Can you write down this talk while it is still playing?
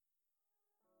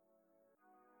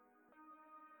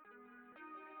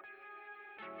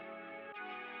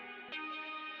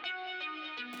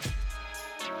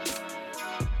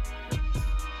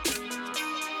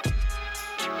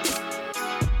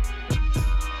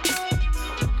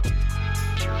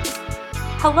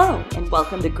Hello, and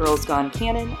welcome to Girls Gone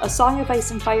Canon, A Song of Ice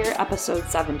and Fire, Episode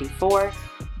 74,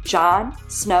 Jon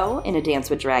Snow in A Dance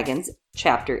with Dragons,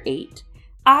 Chapter 8.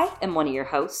 I am one of your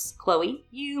hosts, Chloe.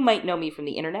 You might know me from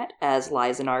the internet as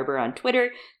Liza Arbor on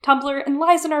Twitter, Tumblr, and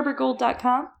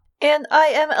LizaNarborGold.com. And I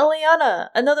am Eliana,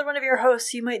 another one of your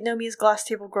hosts. You might know me as Glass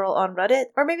Table Girl on Reddit,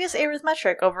 or maybe as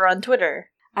Arithmetric over on Twitter.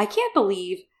 I can't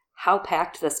believe how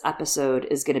packed this episode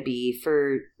is going to be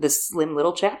for this slim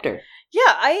little chapter. Yeah,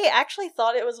 I actually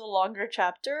thought it was a longer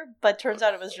chapter, but turns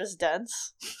out it was just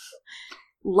dense.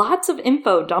 Lots of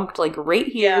info dumped like right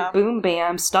here, Yeah. Boom,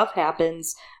 bam, stuff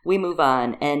happens, we move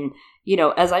on. And, you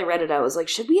know, as I read it, I was like,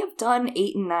 should we have done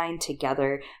 8 and 9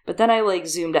 together? But then I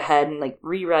zoomed ahead and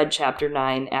reread chapter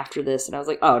 9 after this, and I was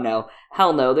like, oh no,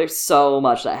 hell no, there's so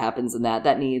much that happens in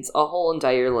that needs a whole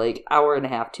entire hour and a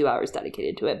half, 2 hours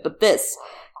dedicated to it. But this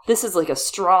is a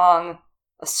strong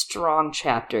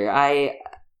chapter.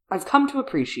 I've come to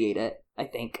appreciate it, I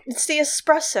think. It's the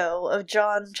espresso of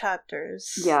Jon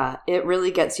chapters. Yeah, it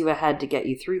really gets you ahead to get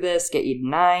you through this, get you to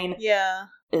 9. Yeah.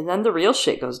 And then the real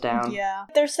shit goes down. Yeah.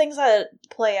 There's things that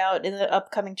play out in the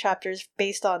upcoming chapters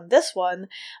based on this one,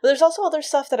 but there's also other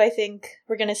stuff that I think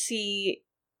we're going to see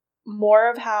more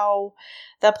of how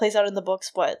that plays out in the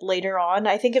books, later on.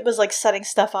 I think it was setting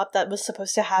stuff up that was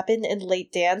supposed to happen in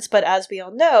late Dance, but as we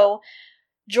all know,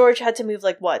 George had to move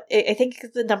I think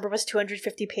the number was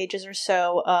 250 pages or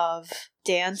so of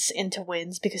Dance into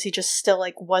Winds because he just still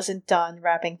wasn't done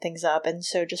wrapping things up, and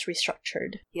so just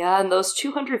restructured. Yeah, and those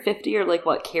 250 are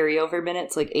carryover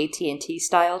minutes, AT&T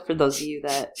style, for those of you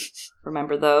that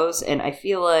remember those. And I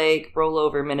feel like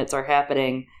rollover minutes are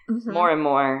happening more and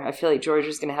more. I feel like George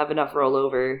is going to have enough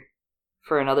rollover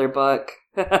for another book.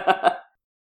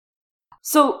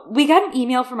 So, we got an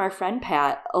email from our friend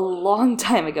Pat a long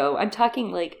time ago. I'm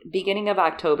talking beginning of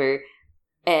October,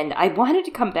 and I wanted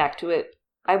to come back to it.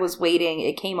 I was waiting.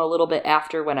 It came a little bit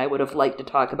after when I would have liked to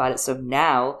talk about it, so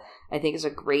now I think is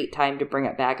a great time to bring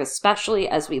it back, especially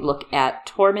as we look at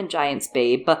Tormund Giant's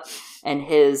Babe and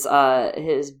his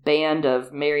band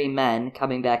of merry men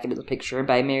coming back into the picture. And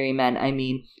by merry men, I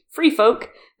mean free folk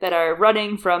that are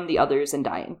running from the others and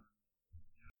dying.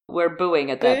 We're booing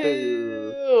at that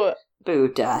boo. Boo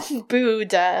death. Boo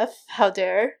death. How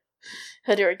dare.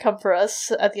 How dare it come for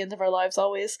us at the end of our lives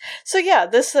always. So yeah,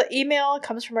 this email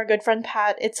comes from our good friend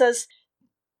Pat. It says,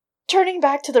 turning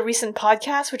back to the recent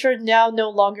podcasts, which are now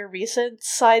no longer recent,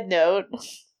 side note,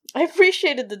 I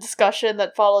appreciated the discussion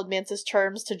that followed Mance's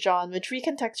terms to Jon, which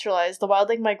recontextualized the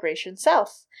wildling migration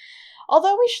south.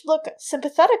 Although we should look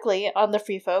sympathetically on the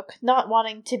free folk, not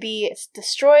wanting to be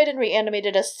destroyed and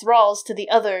reanimated as thralls to the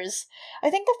others, I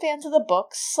think the fans of the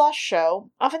books/show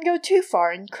often go too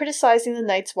far in criticizing the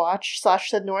Night's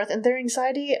Watch/the North and their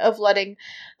anxiety of letting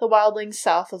the wildlings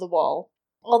south of the Wall.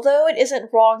 Although it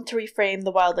isn't wrong to reframe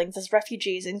the wildlings as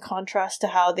refugees in contrast to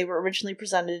how they were originally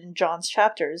presented in Jon's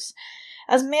chapters,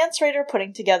 as Mance Rayder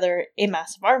putting together a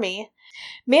massive army,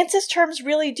 Mance's terms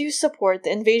really do support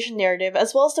the invasion narrative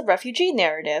as well as the refugee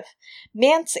narrative.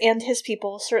 Mance and his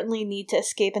people certainly need to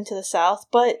escape into the south,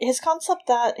 but his concept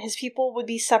that his people would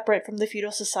be separate from the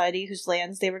feudal society whose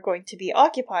lands they were going to be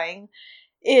occupying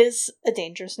is a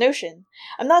dangerous notion.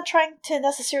 I'm not trying to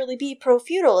necessarily be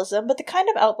pro-feudalism, but the kind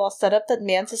of outlaw setup that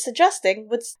Mance is suggesting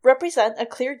would represent a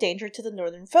clear danger to the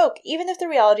northern folk, even if the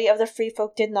reality of the free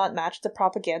folk did not match the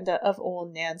propaganda of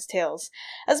old Nan's tales.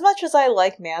 As much as I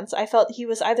like Mance, I felt he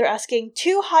was either asking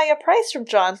too high a price from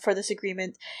Jon for this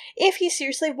agreement, if he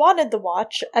seriously wanted the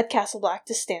Watch at Castle Black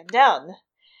to stand down.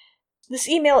 This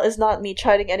email is not me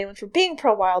chiding anyone for being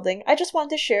pro-wilding, I just wanted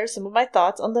to share some of my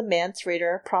thoughts on the Mance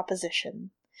Rayder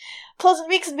proposition. Pleasant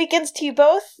weeks and weekends to you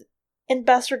both. In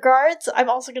best regards, I'm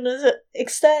also going to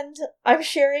I'm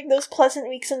sharing those pleasant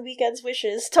weeks and weekends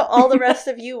wishes to all the rest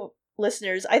of you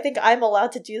listeners. I think I'm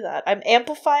allowed to do that. I'm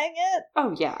amplifying it.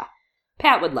 Oh, yeah.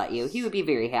 Pat would let you. He would be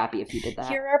very happy if you did that.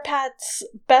 Here are Pat's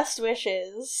best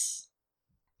wishes.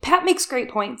 Pat makes great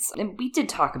points, and we did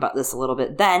talk about this a little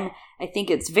bit then. I think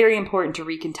it's very important to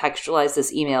recontextualize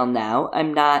this email now.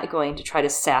 I'm not going to try to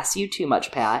sass you too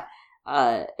much, Pat.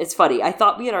 It's funny. I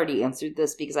thought we had already answered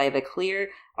this because I have a clear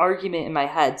argument in my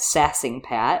head sassing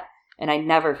Pat, and I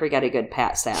never forget a good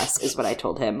Pat sass, is what I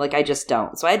told him. I just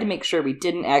don't. So I had to make sure we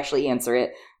didn't actually answer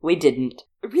it. We didn't.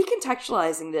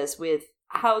 Recontextualizing this with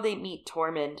how they meet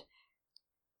Tormund,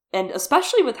 and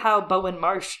especially with how Bowen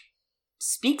Marsh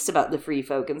speaks about the free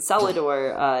folk, and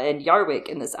Celador and Yarwick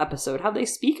in this episode, how they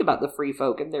speak about the free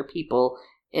folk and their people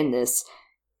in this.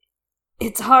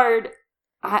 It's hard.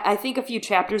 I think a few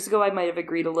chapters ago I might have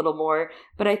agreed a little more,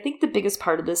 but I think the biggest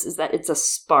part of this is that it's a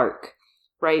spark,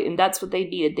 right? And that's what they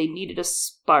needed. They needed a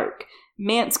spark.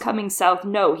 Mance coming south,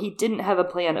 no, he didn't have a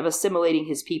plan of assimilating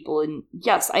his people. And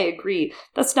yes, I agree,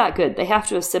 that's not good. They have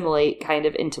to assimilate kind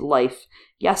of into life.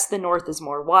 Yes, the North is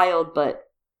more wild, but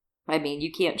I mean,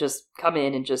 you can't just come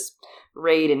in and just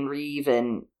raid and reave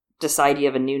and decide you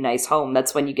have a new nice home.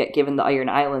 That's when you get given the Iron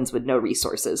Islands with no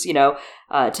resources, you know?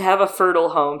 To have a fertile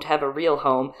home, to have a real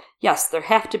home, yes, there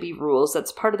have to be rules.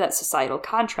 That's part of that societal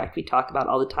contract we talk about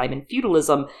all the time in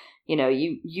feudalism. You know,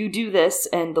 you do this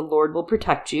and the Lord will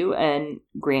protect you and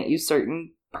grant you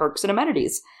certain perks and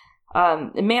amenities.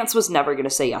 And Mance was never going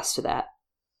to say yes to that.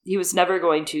 He was never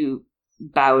going to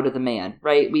bow to the man,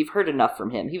 right? We've heard enough from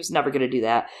him. He was never going to do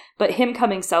that. But him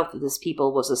coming south with his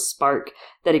people was a spark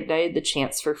that ignited the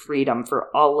chance for freedom for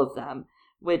all of them,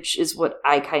 which is what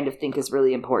I kind of think is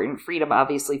really important. Freedom,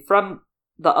 obviously, from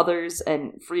the others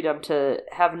and freedom to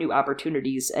have new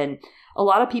opportunities. And a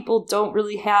lot of people don't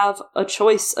really have a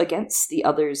choice against the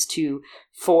others to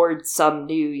forward some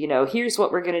new, you know, here's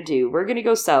what we're going to do. We're going to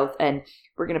go south and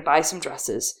we're going to buy some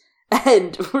dresses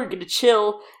and we're going to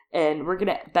chill and we're going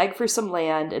to beg for some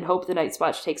land and hope the Night's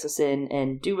Watch takes us in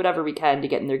and do whatever we can to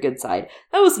get in their good side.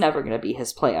 That was never going to be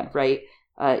his plan, right?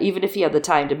 Even if he had the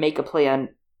time to make a plan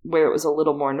where it was a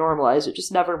little more normalized, it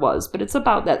just never was. But it's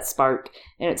about that spark,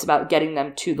 and it's about getting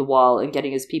them to the wall and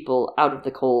getting his people out of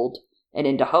the cold and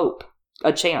into hope,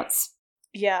 a chance.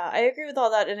 Yeah, I agree with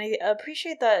all that, and I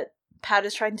appreciate that Pat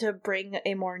is trying to bring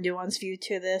a more nuanced view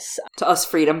to this. To us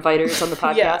freedom fighters on the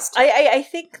podcast. Yeah, I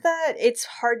think that it's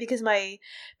hard because my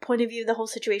point of view of the whole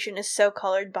situation is so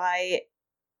colored by,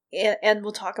 and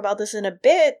we'll talk about this in a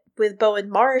bit, with Bowen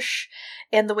Marsh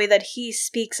and the way that he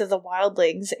speaks of the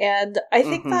wildlings. And I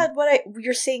think that what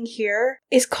you're seeing here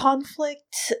is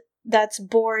conflict that's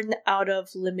born out of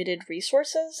limited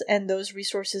resources, and those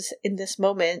resources in this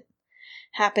moment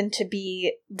happen to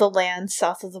be the land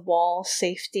south of the wall,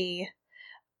 safety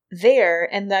there,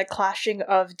 and that clashing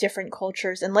of different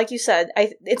cultures. And like you said,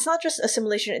 it's not just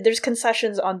assimilation, there's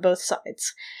concessions on both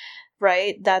sides,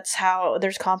 right? That's how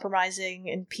there's compromising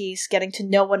and peace, getting to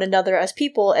know one another as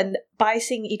people, and by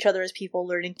seeing each other as people,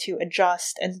 learning to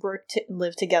adjust and work to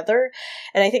live together.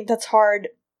 And I think that's hard.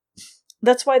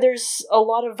 That's why there's a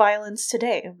lot of violence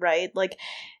today, right? Like,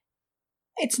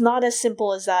 it's not as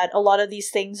simple as that. A lot of these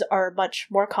things are much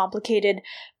more complicated,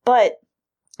 but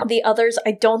the others,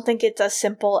 I don't think it's as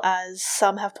simple as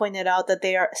some have pointed out, that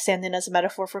they are standing as a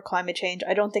metaphor for climate change.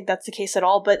 I don't think that's the case at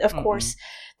all, but of course,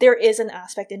 there is an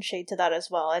aspect and shade to that as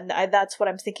well, and that's what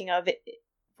I'm thinking of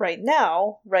right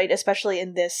now, right? Especially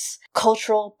in this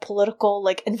cultural, political,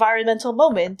 like, environmental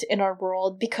moment in our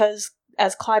world, because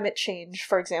as climate change,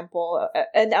 for example,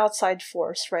 an outside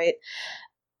force, right,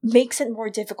 makes it more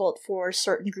difficult for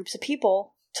certain groups of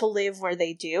people to live where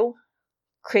they do,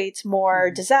 creates more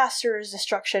disasters,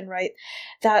 destruction, right?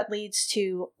 That leads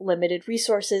to limited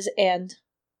resources and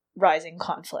rising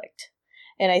conflict.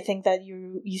 And I think that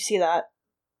you see that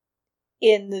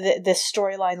in this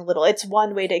storyline a little. It's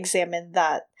one way to examine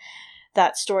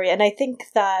that story. And I think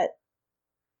that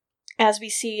as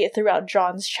we see throughout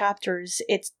John's chapters,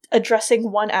 it's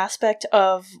addressing one aspect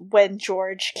of when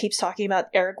George keeps talking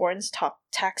about Aragorn's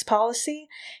tax policy.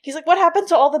 He's like, what happened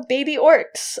to all the baby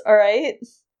orcs, all right?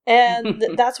 And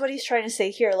that's what he's trying to say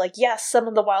here. Like, yes, some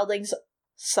of the wildlings,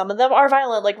 some of them are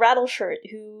violent, like Rattleshirt,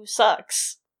 who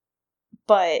sucks.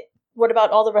 But what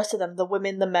about all the rest of them? The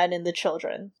women, the men, and the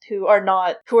children, who are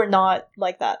not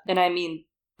like that. And I mean,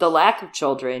 the lack of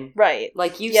children. Right.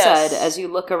 Like you said, as you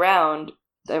look around,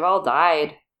 they've all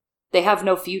died. They have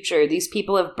no future. These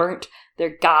people have burnt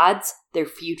their gods, their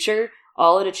future,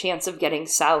 all at a chance of getting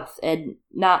south. And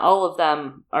not all of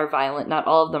them are violent. Not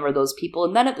all of them are those people.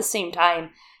 And then at the same time,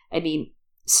 I mean,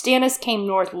 Stannis came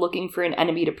north looking for an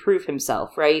enemy to prove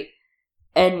himself, right?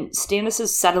 And Stannis'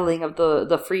 settling of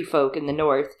the free folk in the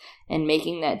north and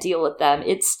making that deal with them,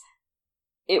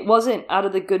 it wasn't out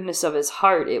of the goodness of his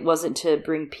heart. It wasn't to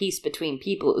bring peace between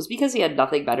people. It was because he had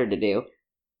nothing better to do.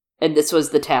 And this was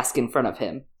the task in front of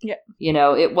him. Yeah. You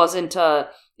know, it wasn't,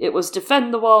 it was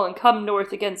defend the wall and come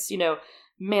north against, you know,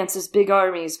 Mance's big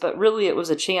armies, but really it was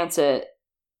a chance at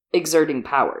exerting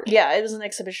power. Yeah, it was an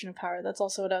exhibition of power. That's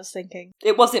also what I was thinking.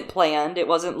 It wasn't planned. It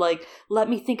wasn't like, let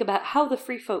me think about how the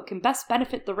free folk can best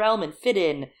benefit the realm and fit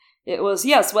in. It was,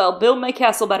 yes, well, build my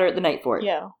castle better at the Night Fort.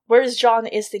 Yeah. Whereas John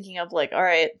is thinking of, like, all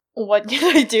right, what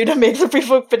can I do to make the free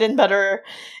folk fit in better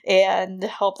and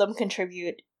help them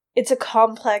contribute? It's a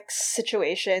complex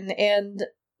situation, and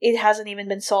it hasn't even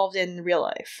been solved in real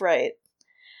life, right?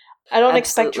 I don't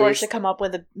expect George to come up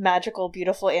with a magical,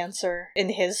 beautiful answer in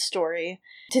his story.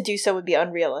 To do so would be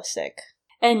unrealistic.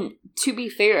 And to be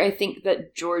fair, I think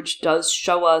that George does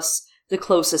show us the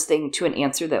closest thing to an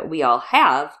answer that we all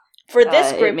have. For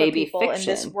this it group may of be people in this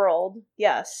fiction. world,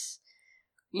 yes.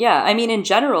 Yeah, I mean, in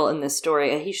general, in this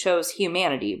story, he shows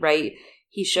humanity, right?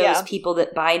 He shows people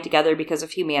that bind together because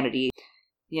of humanity.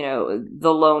 You know,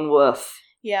 the lone wolf.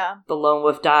 Yeah. The lone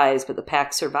wolf dies, but the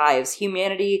pack survives.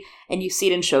 Humanity, and you see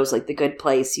it in shows like The Good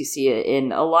Place. You see it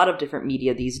in a lot of different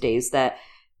media these days, that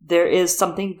there is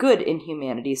something good in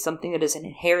humanity, something that is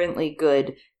inherently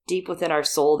good deep within our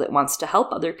soul that wants to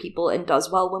help other people and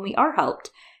does well when we are helped.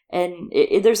 And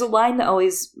there's a line that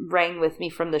always rang with me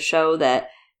from the show that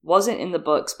wasn't in the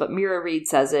books, but Mira Reed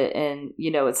says it, and,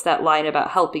 you know, it's that line about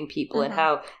helping people and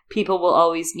how people will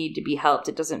always need to be helped.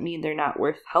 It doesn't mean they're not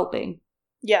worth helping.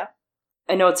 Yeah.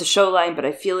 I know it's a show line, but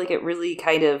I feel like it really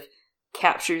kind of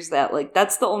captures that. Like,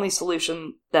 that's the only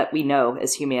solution that we know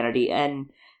as humanity.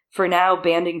 And for now,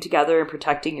 banding together and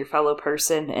protecting your fellow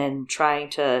person and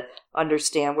trying to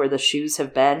understand where the shoes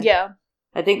have been. Yeah.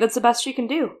 I think that's the best you can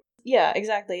do. Yeah,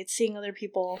 exactly. It's seeing other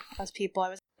people as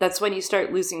people. That's when you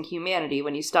start losing humanity,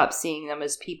 when you stop seeing them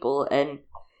as people. And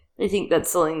I think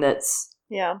that's something that's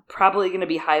probably going to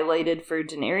be highlighted for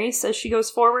Daenerys as she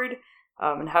goes forward,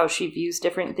 and how she views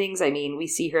different things. I mean, we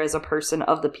see her as a person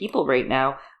of the people right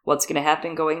now. What's going to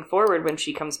happen going forward when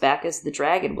she comes back as the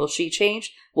dragon? Will she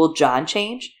change? Will Jon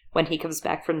change when he comes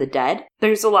back from the dead?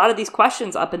 There's a lot of these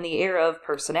questions up in the air of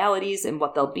personalities and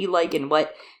what they'll be like and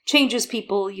what changes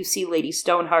people. You see Lady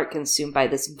Stoneheart consumed by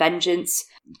this vengeance.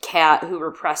 Cat, who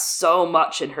repressed so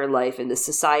much in her life in this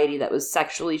society that was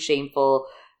sexually shameful,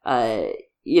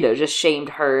 just shamed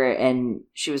her, and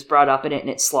she was brought up in it and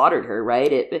it slaughtered her,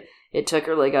 right? It took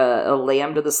her like a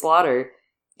lamb to the slaughter.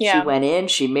 Yeah. She went in,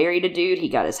 she married a dude, he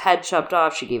got his head chopped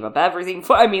off, she gave up everything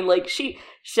for,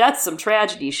 that's some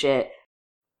tragedy shit.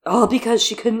 All because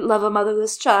she couldn't love a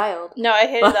motherless child. No, I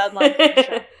hated that line from the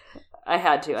show. I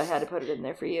had to put it in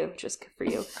there for you, just for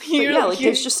you.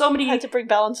 There's just so many... had to bring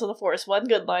balance to the force. One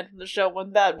good line from the show,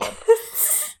 one bad one.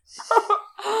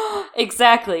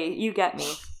 Exactly, you get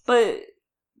me. But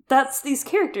that's these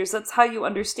characters, that's how you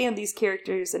understand these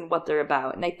characters and what they're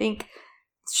about. And I think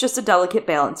it's just a delicate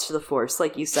balance to the force,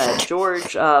 like you said.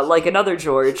 George, like another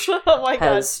George,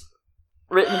 has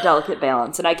written a delicate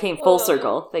balance, and I came full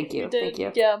circle. Thank you. Thank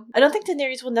you. Yeah. I don't think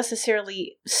Daenerys will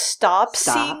necessarily stop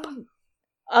seeing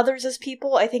others as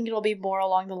people. I think it'll be more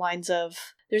along the lines of,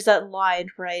 there's that line,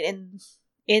 right,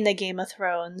 in the Game of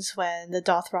Thrones when the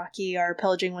Dothraki are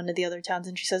pillaging one of the other towns,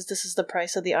 and she says, "This is the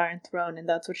price of the Iron Throne," and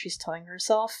that's what she's telling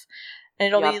herself. And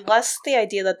it'll be less the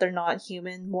idea that they're not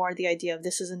human, more the idea of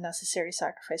this is a necessary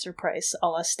sacrifice or price, a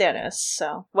la Stannis,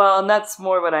 so. Well, and that's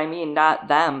more what I mean, not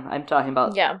them. I'm talking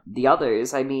about the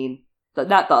others. I mean,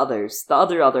 not the others. The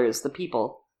others, the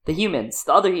people. The humans.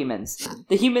 The other humans.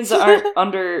 The humans that aren't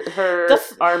under her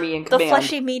army and command. The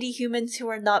fleshy, meaty humans who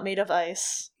are not made of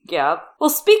ice. Yeah.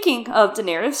 Well, speaking of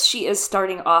Daenerys, she is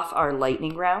starting off our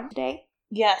lightning round today.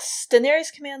 Yes,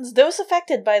 Daenerys commands those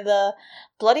affected by the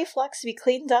bloody flux to be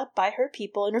cleaned up by her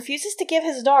people and refuses to give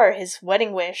his daughter his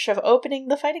wedding wish of opening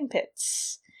the fighting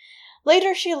pits.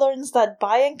 Later, she learns that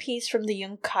buying peace from the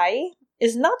Yunkai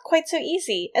is not quite so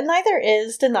easy, and neither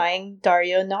is denying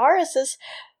Daario Naharis'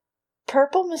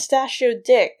 purple mustachioed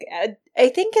dick. I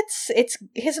think it's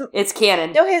his... It's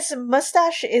canon. No, his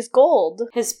mustache is gold.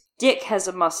 His dick has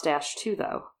a mustache, too,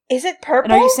 though. Is it purple?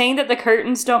 And are you saying that the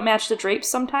curtains don't match the drapes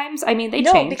sometimes? I mean, they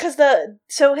change. No, because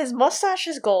so his mustache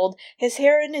is gold, his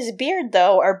hair and his beard,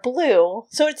 though, are blue.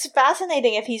 So it's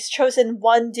fascinating if he's chosen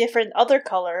one different other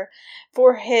color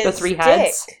for his the three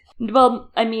heads. Dick. Well,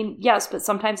 I mean, yes, but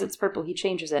sometimes it's purple. He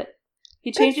changes it.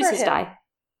 He changes his dye.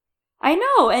 I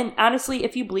know, and honestly,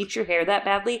 if you bleach your hair that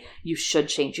badly, you should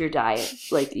change your dye.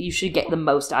 Like, you should get the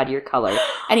most out of your color.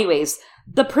 Anyways,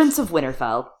 the Prince of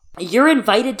Winterfell. You're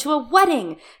invited to a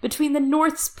wedding between the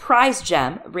North's prize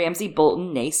gem, Ramsay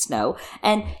Bolton, née Snow,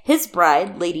 and his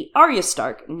bride, Lady Arya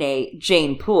Stark, née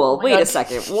Jane Poole. Wait a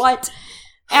second, what?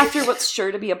 After what's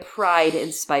sure to be a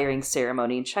pride-inspiring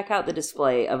ceremony, check out the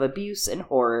display of abuse and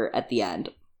horror at the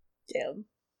end. Damn.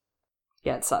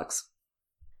 Yeah, it sucks.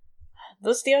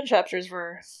 Those Theon chapters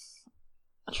were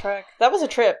a trek. That was a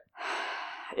trip.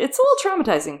 It's a little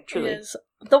traumatizing, truly. It is.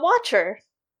 The Watcher.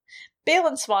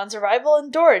 Balon Swan's arrival in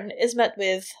Dorne is met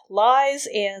with lies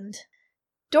and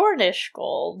Dornish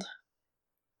gold.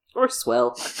 Or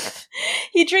swill.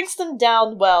 He drinks them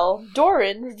down well.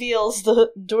 Doran reveals the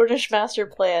Dornish master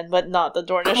plan, but not the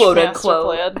Dornish master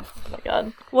plan. Oh my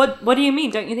god. What do you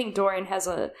mean? Don't you think Doran has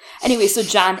a... Anyway, so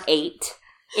Jon 8.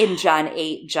 In Jon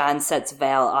 8, Jon sets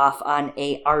Val off on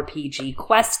a RPG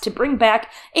quest to bring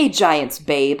back a giant's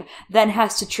babe, then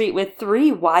has to treat with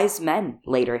 3 wise men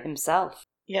later himself.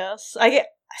 Yes, I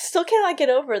still cannot get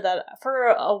over that. For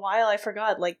a while I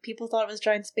forgot, like, people thought it was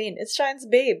Giant's Bane. It's Giant's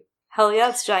Babe. Hell yeah,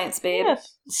 it's giant spade. Yeah.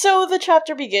 So the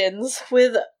chapter begins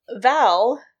with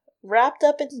Val wrapped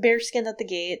up in bearskin at the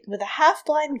gate, with a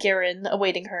half-blind Garen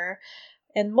awaiting her,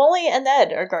 and Molly and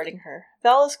Ed are guarding her.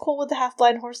 Val is cool with the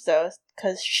half-blind horse, though,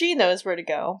 because she knows where to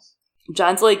go.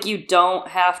 John's like, you don't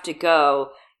have to go.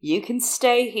 You can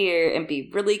stay here and be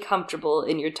really comfortable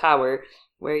in your tower,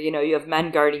 where, you have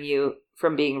men guarding you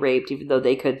from being raped, even though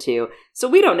they could too. So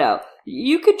we don't know.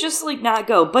 You could just, not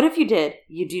go. But if you did,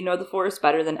 you do know the forest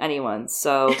better than anyone,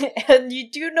 so... And you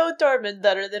do know Tormund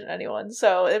better than anyone,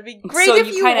 so it'd be great so if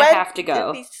you you kind of went. have to go.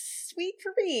 It'd be sweet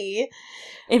for me.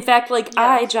 In fact,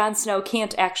 I, Jon Snow,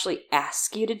 can't actually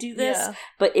ask you to do this,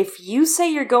 but if you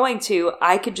say you're going to,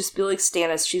 I could just be like,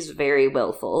 Stannis, she's very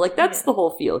willful. That's the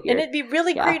whole feel here. And it'd be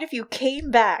really great if you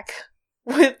came back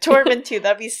with Tormund too.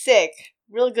 That'd be sick.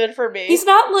 Real good for me. He's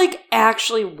not,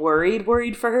 actually worried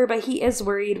for her, but he is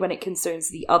worried when it concerns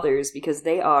the others, because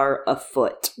they are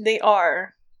afoot. They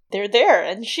are. They're there,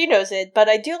 and she knows it, but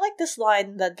I do like this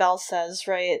line that Val says,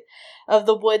 right? Of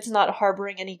the woods not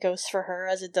harboring any ghosts for her,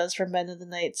 as it does for Men of the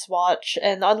Night's Watch.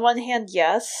 And on one hand,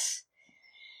 yes.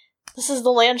 This is the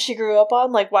land she grew up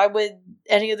on, why would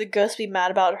any of the ghosts be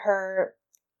mad about her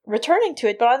returning to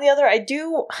it? But on the other,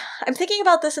 I'm thinking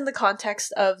about this in the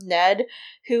context of Ned,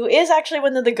 who is actually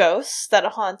one of the ghosts that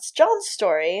haunts Jon's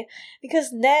story,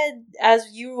 because Ned, as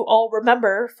you all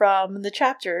remember from the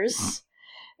chapters...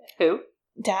 Who?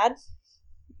 Dad?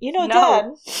 You know,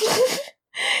 No. Dad.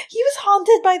 He was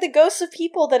haunted by the ghosts of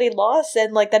people that he lost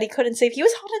and, that he couldn't save. He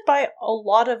was haunted by a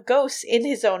lot of ghosts in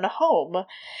his own home.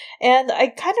 And I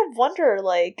kind of wonder,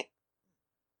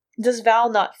 does Val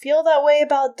not feel that way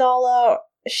about Dalla?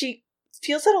 She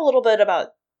feels it a little bit about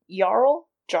Jarl,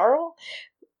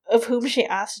 of whom she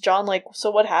asked Jon,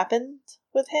 so what happened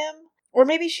with him? Or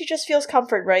maybe she just feels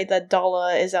comfort, right, that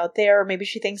Dalla is out there, or maybe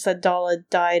she thinks that Dalla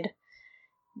died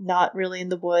not really in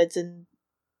the woods and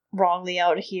wrongly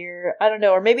out here. I don't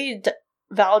know. Or maybe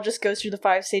Val just goes through the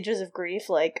 5 stages of grief,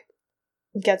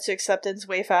 gets to acceptance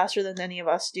way faster than any of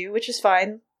us do, which is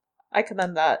fine. I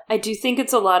commend that. I do think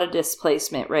it's a lot of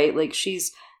displacement, right?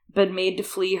 She's been made to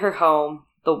flee her home,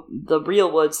 the real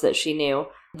woods that she knew.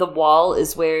 The wall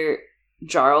is where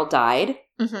Jarl died.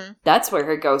 Mm-hmm. That's where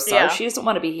her ghosts are. She doesn't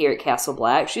want to be here at Castle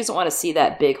Black. She doesn't want to see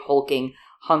that big hulking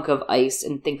hunk of ice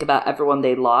and think about everyone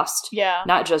they lost. Yeah.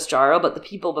 Not just Jarl, but the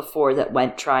people before that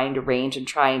went trying to range and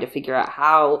trying to figure out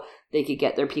how they could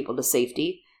get their people to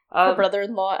safety. Her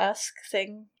brother-in-law-esque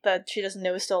thing that she doesn't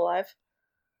know is still alive.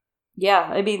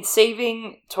 Yeah,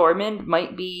 saving Tormund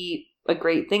might be a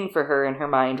great thing for her in her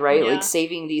mind, right? Yeah.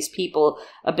 Saving these people,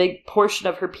 a big portion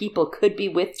of her people could be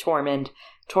with Tormund.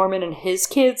 Tormund and his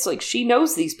kids, she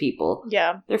knows these people.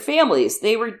 Yeah. They're families.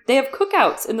 They have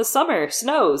cookouts in the summer,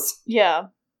 snows. Yeah.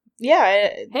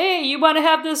 Yeah. Hey, you want to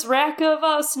have this rack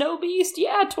of snow beast?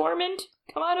 Yeah, Tormund.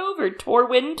 Come on over,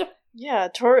 Torwind. Yeah,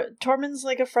 Tormund's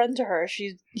a friend to her.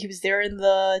 He was there in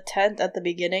the tent at the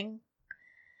beginning.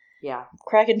 Yeah.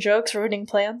 Cracking jokes, ruining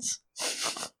plans.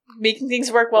 Making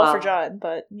things work well for Jon,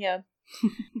 but yeah.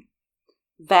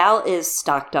 Val is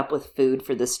stocked up with food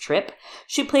for this trip.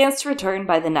 She plans to return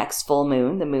by the next full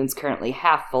moon. The moon's currently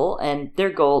half full, and their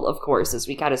goal, of course, as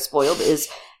we got us spoiled, is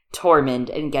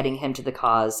Tormund and getting him to the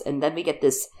cause. And then we get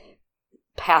this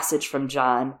passage from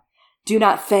Jon. Do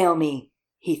not fail me,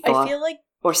 he thought. I feel like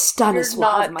or Stannis will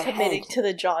have my head. You're not committing to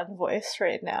the Jon voice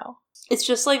right now. It's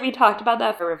just we talked about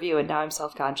that for review, and now I'm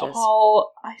self-conscious.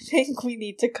 Oh, I think we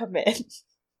need to commit.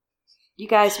 You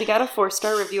guys, we got a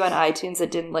 4-star review on iTunes that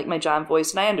didn't like my Jon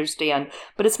voice, and I understand,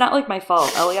 but it's not my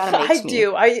fault. Eliana makes me. I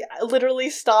do. I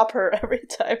literally stop her every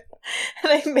time,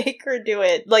 and I make her do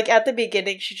it. At the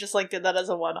beginning, she just did that as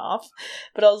a one-off,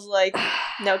 but I was like,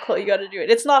 no, Chloe, you gotta do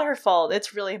it. It's not her fault.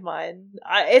 It's really mine.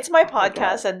 It's my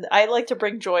podcast, and I like to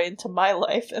bring joy into my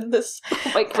life, and this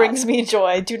brings me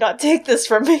joy. Do not take this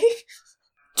from me.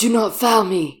 Do not foul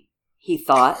me, he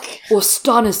thought, or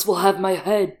Stannis will have my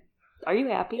head. Are you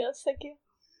happy? Yes, thank you.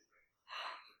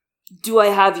 Do I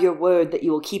have your word that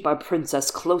you will keep our princess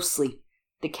closely?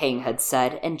 The king had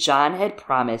said, and Jon had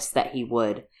promised that he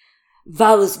would.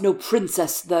 Val is no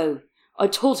princess, though. I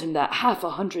told him that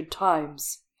 100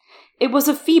 times. It was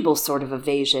a feeble sort of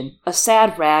evasion, a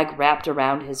sad rag wrapped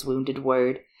around his wounded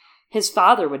word. His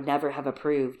father would never have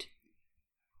approved.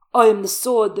 I am the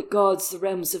sword that guards the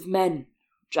realms of men,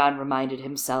 Jon reminded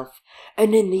himself,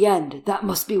 and in the end that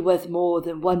must be worth more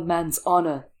than one man's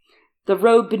honor. The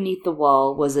road beneath the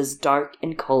wall was as dark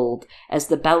and cold as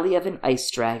the belly of an ice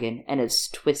dragon and as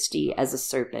twisty as a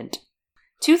serpent.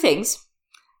 2 things.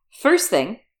 First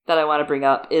thing that I want to bring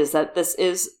up is that this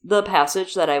is the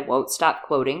passage that I won't stop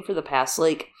quoting for the past,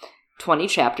 20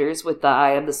 chapters with the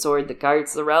eye of the sword that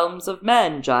guards the realms of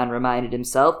men, Jon reminded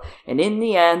himself, and in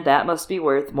the end, that must be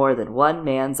worth more than one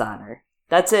man's honor.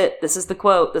 That's it. This is the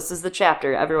quote. This is the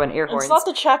chapter. Everyone air horns. It's not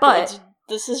the chapter. But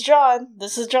this is Jon.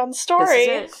 This is Jon's story.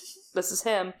 This is it. This is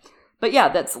him. But yeah,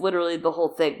 that's literally the whole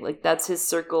thing. Like, that's his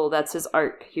circle. That's his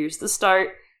arc. Here's the start.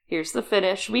 Here's the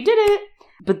finish. We did it.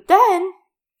 But then,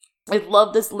 I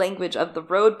love this language of the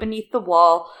road beneath the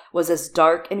wall was as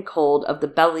dark and cold of the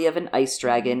belly of an ice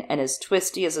dragon and as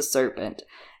twisty as a serpent.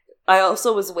 I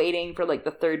also was waiting for, like,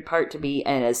 the third part to be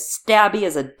and as stabby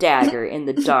as a dagger in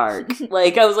the dark.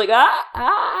 Like, I was like,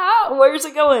 where's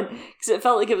it going? Because it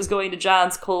felt like it was going to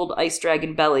Jon's cold ice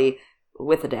dragon belly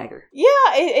with a dagger.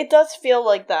 Yeah, it does feel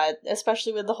like that,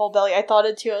 especially with the whole belly. I thought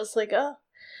it too. I was like, oh.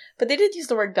 But they did use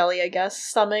the word belly, I guess.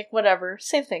 Stomach, whatever.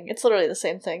 Same thing. It's literally the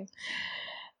same thing.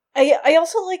 I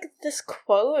also like this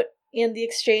quote in the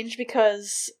exchange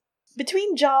because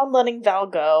between Jon letting Val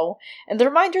go and the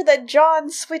reminder that Jon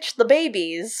switched the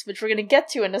babies, which we're going to get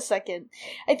to in a second,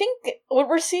 I think what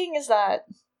we're seeing is that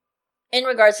in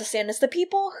regards to Stannis, the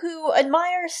people who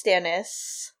admire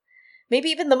Stannis, maybe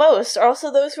even the most, are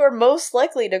also those who are most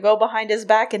likely to go behind his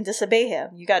back and disobey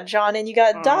him. You got Jon and you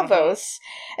got Davos.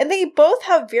 And they both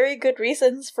have very good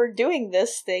reasons for doing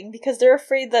this thing because they're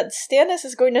afraid that Stannis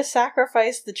is going to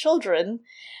sacrifice the children.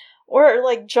 Or,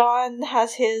 like, Jon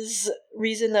has his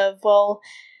reason of, well,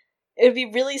 it would be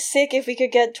really sick if we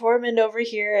could get Tormund over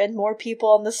here and more people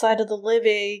on the side of the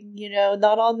living, you know,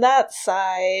 not on that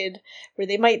side, where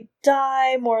they might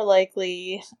die more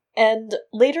likely. And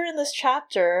later in this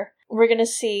chapter, we're going to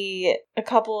see a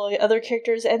couple of other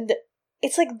characters, and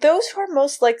it's like those who are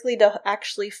most likely to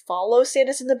actually follow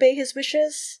Stannis and obey his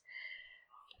wishes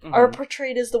are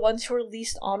portrayed as the ones who are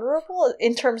least honorable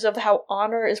in terms of how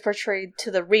honor is portrayed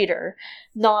to the reader,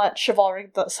 not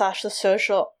chivalric / the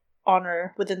social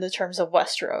honor within the terms of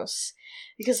Westeros.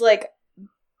 Because, like,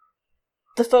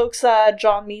 the folks that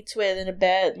Jon meets with in a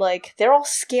bed, like, they're all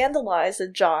scandalized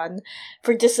at Jon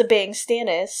for disobeying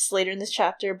Stannis later in this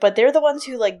chapter, but they're the ones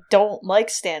who, like, don't like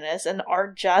Stannis and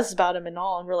aren't jazzed about him and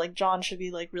all, and we're like, Jon should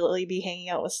be, like, really be hanging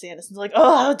out with Stannis. And they're like,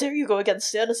 oh, how dare you go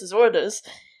against Stannis' orders?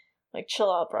 Like,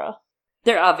 chill out, bro.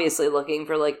 They're obviously looking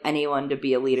for, like, anyone to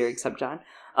be a leader except Jon.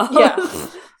 Yeah.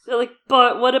 They're like,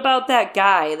 but what about that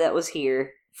guy that was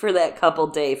here for that couple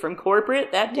day from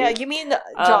corporate? That dude? Yeah, you mean,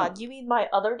 Jon, you mean my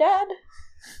other dad?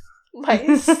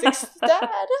 My sixth dad?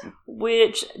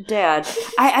 Which dad?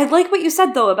 I like what you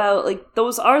said, though, about, like,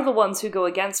 those are the ones who go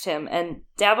against him, and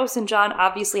Davos and Jon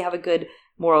obviously have a good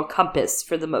moral compass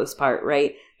for the most part,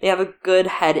 right? They have a good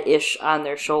head-ish on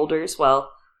their shoulders.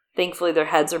 Well, thankfully their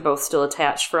heads are both still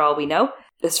attached for all we know,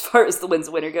 as far as the Winds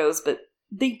of Winter goes, but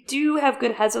they do have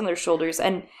good heads on their shoulders,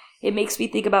 and it makes me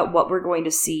think about what we're going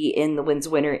to see in the Winds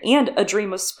of Winter and A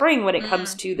Dream of Spring when it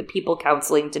comes to the people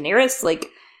counseling Daenerys, like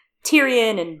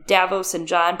Tyrion and Davos and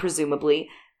Jon, presumably.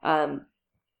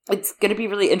 It's going to be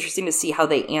really interesting to see how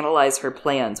they analyze her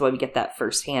plans when we get that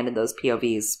firsthand in those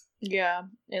POVs. Yeah,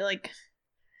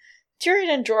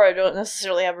 Tyrion and Jorah don't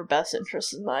necessarily have her best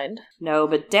interests in mind. No,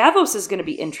 but Davos is going to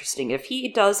be interesting. If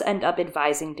he does end up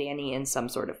advising Dany in some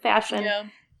sort of fashion,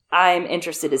 I'm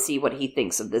interested to see what he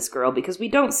thinks of this girl, because we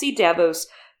don't see Davos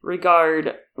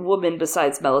regard woman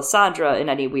besides Melisandre in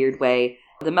any weird way.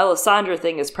 The Melisandre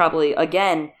thing is probably,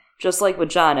 again, just like with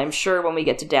Jon, I'm sure when we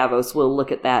get to Davos, we'll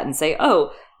look at that and say,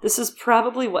 oh, this is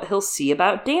probably what he'll see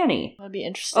about Dany. That'd be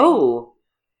interesting. Oh,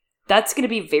 that's going to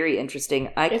be very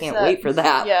interesting. I can't wait for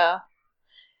that. Yeah.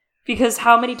 Because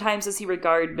how many times does he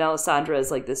regard Melisandre as,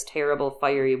 like, this terrible,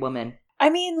 fiery woman? I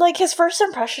mean, like, his first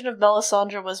impression of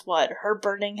Melisandre was what? Her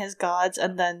burning his gods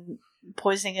and then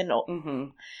poisoning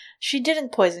an She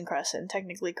didn't poison Crescent.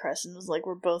 Technically, Crescent was like,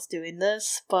 we're both doing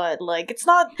this, but, like, it's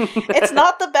not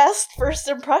the best first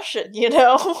impression, you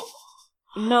know?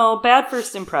 No, bad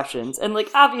first impressions. And,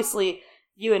 like, obviously,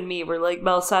 you and me were like,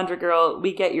 Melisandre girl,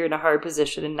 we get you're in a hard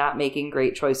position and not making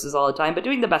great choices all the time, but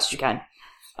doing the best you can.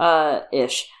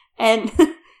 Ish. And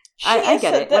I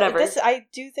get it, whatever. I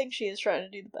do think she is trying to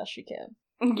do the best she can.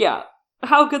 Yeah.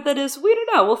 How good that is, we don't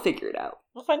know. We'll figure it out.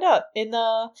 We'll find out in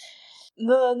the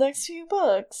next few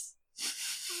books.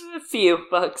 A few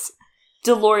books.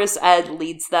 Dolorous Edd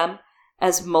leads them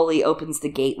as Molly opens the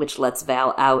gate which lets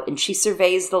Val out, and she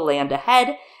surveys the land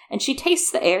ahead, and she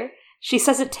tastes the air. She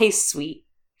says it tastes sweet.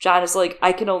 Jon is like,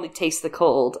 I can only taste the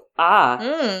cold.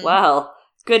 Well,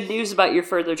 good news about your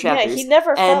further chapters. Yeah, he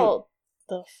never felt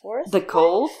the fourth? The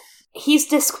cold? He's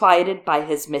disquieted by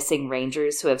his missing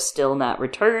rangers who have still not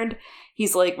returned.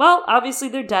 He's like, well, obviously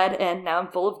they're dead, and now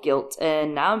I'm full of guilt,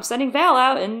 and now I'm sending Val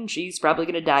out, and she's probably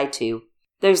going to die too.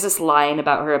 There's this line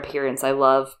about her appearance I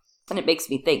love. And it makes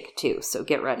me think, too, so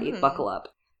get ready, buckle up.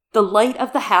 The light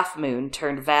of the half-moon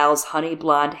turned Val's honey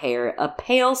blonde hair a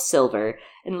pale silver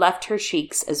and left her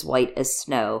cheeks as white as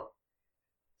snow.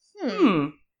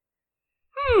 That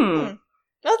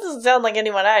doesn't sound like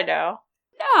anyone I know.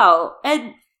 No,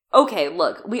 and okay,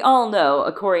 look, we all know,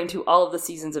 according to all of the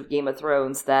seasons of Game of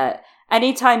Thrones, that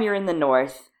anytime you're in the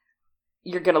North,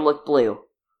 you're gonna look blue.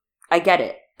 I get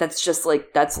it. That's just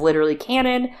that's literally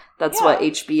canon. That's what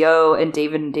HBO and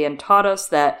David and Dan taught us,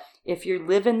 that if you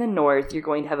live in the North, you're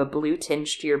going to have a blue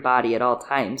tinge to your body at all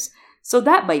times. So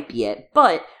that might be it.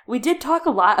 But we did talk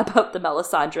a lot about the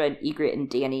Melisandre and Ygritte and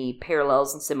Dany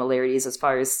parallels and similarities as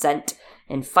far as scent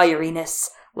and fieriness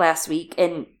last week.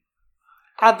 And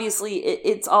obviously,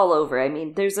 it's all over. I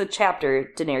mean, there's a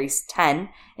chapter, Daenerys 10,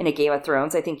 in A Game of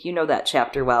Thrones. I think you know that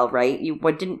chapter well, right?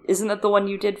 Isn't that the one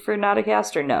you did for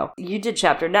Nauticast, or no? You did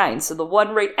chapter 9. So the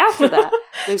one right after that,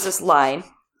 there's this line.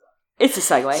 It's a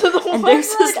segue. So the and one there's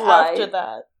this right line. after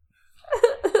that.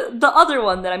 The other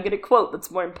one that I'm going to quote that's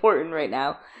more important right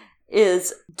now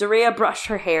is, Dorea brushed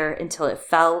her hair until it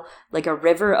fell like a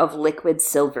river of liquid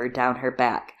silver down her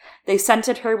back. They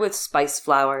scented her with spice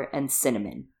flower and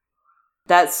cinnamon.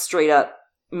 That's straight up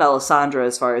Melisandre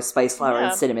as far as spice flower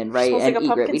and cinnamon, right? Smells And like a Ygritte.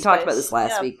 pumpkin We talked spice. about this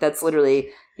last week. That's literally,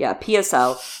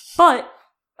 PSL. But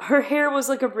her hair was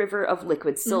like a river of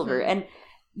liquid silver. And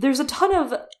there's a ton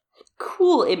of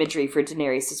cool imagery for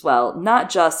Daenerys as well. Not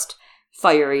just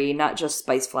fiery, not just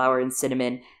spice flower and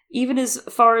cinnamon. Even as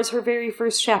far as her very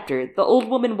first chapter, the old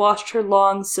woman washed her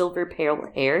long, silver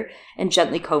pale hair and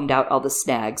gently combed out all the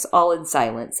snags, all in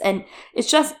silence. And it's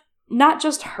just not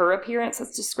just her appearance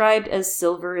that's described as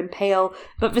silver and pale,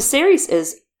 but Viserys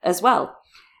is as well.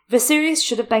 Viserys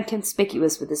should have been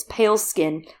conspicuous with his pale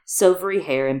skin, silvery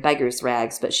hair, and beggar's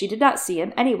rags, but she did not see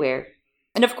him anywhere.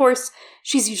 And of course,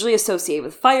 she's usually associated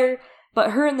with fire,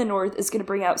 but her in the North is going to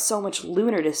bring out so much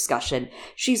lunar discussion.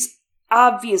 She's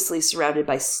obviously surrounded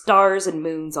by stars and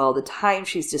moons all the time.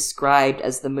 She's described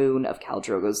as the moon of Khal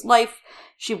Drogo's life.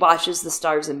 She watches the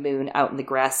stars and moon out in the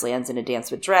grasslands in A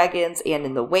Dance with Dragons and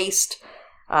in the Waste.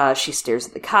 She stares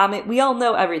at the comet. We all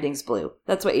know everything's blue.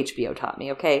 That's what HBO taught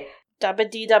me, okay?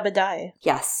 Dabba-dee, dabba-die.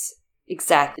 Yes,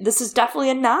 exactly. This is definitely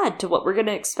a nod to what we're going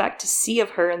to expect to see of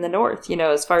her in the North,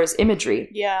 as far as imagery.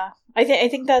 Yeah. I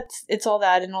think it's all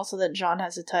that, and also that Jon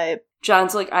has a type.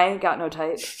 Jon's like, I ain't got no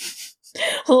type.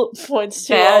 Points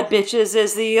to Bad bitches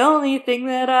is the only thing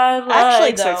that I like.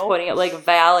 Actually, though, starts pointing at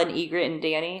Val and Ygritte and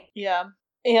Dany. Yeah.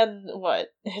 And what?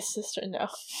 His sister? No.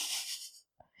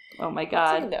 Oh my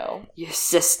god. No. Your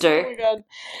sister. Oh my god.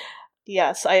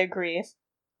 Yes, I agree.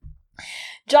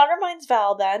 Jon reminds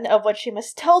Val then of what she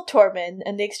must tell Tormund,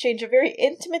 and they exchange a very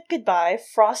intimate goodbye,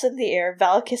 frost in the air,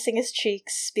 Val kissing his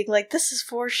cheeks, being like, "This is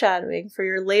foreshadowing for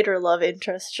your later love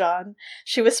interest, Jon."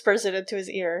 She whispers it into his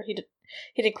ear. He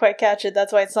didn't quite catch it,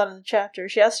 that's why it's not in the chapter.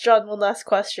 She asks Jon one last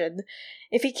question.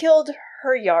 If he killed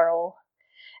her Jarl.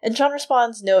 And Jon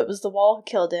responds, no, it was the wall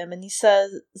who killed him, and he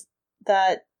says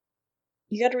that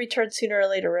you gotta return sooner or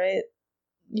later, right?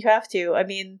 You have to. I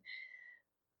mean,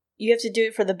 you have to do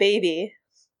it for the baby.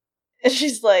 And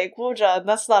she's like, whoa, Jon,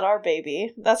 that's not our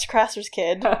baby. That's Craster's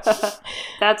kid.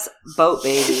 That's Boat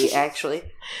Baby, actually.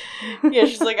 Yeah,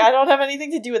 she's like, I don't have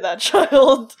anything to do with that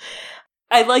child.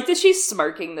 I like that she's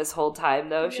smirking this whole time,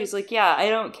 though. Yes. She's like, yeah, I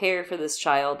don't care for this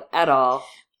child at all,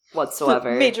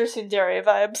 whatsoever. Major Tsundere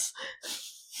vibes.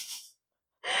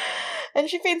 And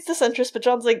she feigns disinterest, but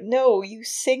Jon's like, no, you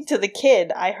sing to the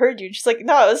kid. I heard you. And she's like,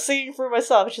 no, I was singing for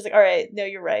myself. And she's like, all right, no,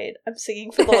 you're right. I'm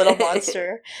singing for the little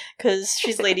monster. Because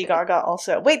she's Lady Gaga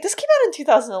also. Wait, this came out in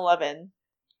 2011.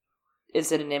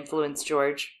 Is it an influence,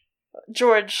 George?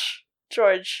 George.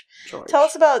 Tell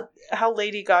us about how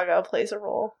Lady Gaga plays a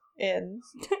role in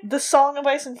the Song of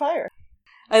Ice and Fire.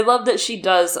 I love that she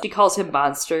calls him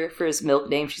Monster for his milk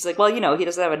name. She's like, well, he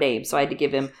doesn't have a name, so I had to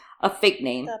give him a fake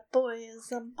name. That boy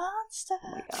is a monster.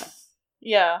 Oh my god.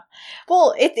 Yeah.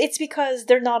 Well, it's because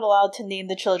they're not allowed to name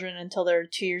the children until they're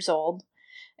 2 years old.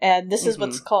 And this is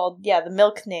what's called, the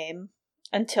milk name,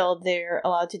 until they're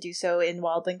allowed to do so in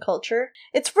wildling culture.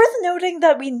 It's worth noting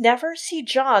that we never see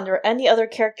Jon or any other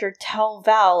character tell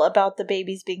Val about the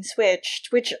babies being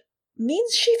switched, which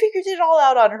means she figured it all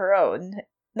out on her own.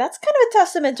 That's kind of a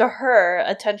testament to her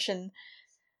attention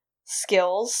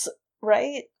skills,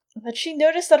 right? But she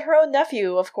noticed that her own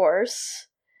nephew, of course,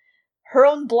 her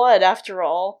own blood, after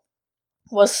all,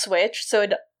 was switched, so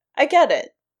I get it.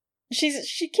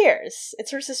 She cares.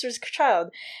 It's her sister's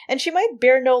child. And she might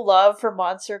bear no love for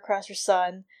Monster, Craster's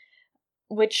son,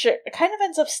 which kind of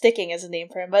ends up sticking as a name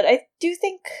for him, but I do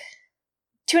think,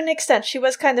 to an extent, she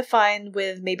was kind of fine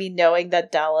with maybe knowing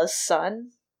that Dalla's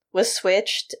son was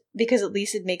switched because at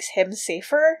least it makes him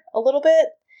safer a little bit.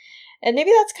 And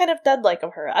maybe that's kind of Ned-like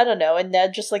of her. I don't know. And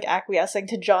Ned just, like, acquiescing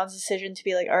to John's decision to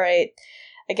be like, all right,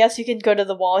 I guess you can go to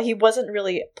the wall. He wasn't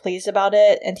really pleased about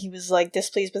it, and he was, like,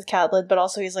 displeased with Catelyn, but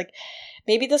also he's like,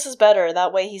 maybe this is better.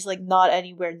 That way he's, like, not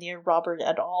anywhere near Robert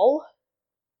at all.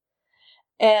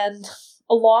 And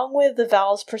along with the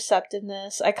Val's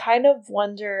perceptiveness, I kind of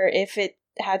wonder if it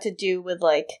had to do with,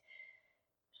 like,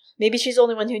 maybe she's the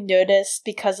only one who noticed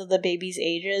because of the baby's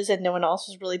ages and no one else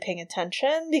was really paying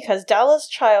attention, because Dallas'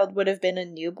 child would have been a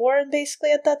newborn,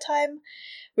 basically, at that time,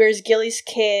 whereas Gilly's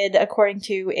kid, according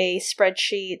to a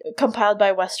spreadsheet compiled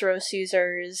by Westeros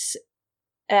users,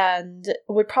 and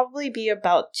would probably be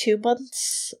about 2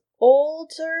 months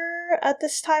older at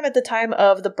the time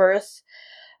of the birth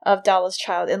of Dallas'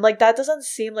 child. And, like, that doesn't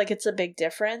seem like it's a big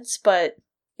difference, but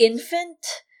infant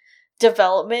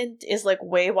development is, like,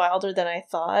 way wilder than I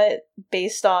thought,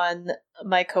 based on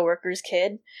my coworker's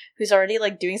kid, who's already,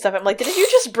 like, doing stuff. I'm like, didn't you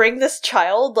just bring this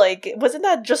child? Like, wasn't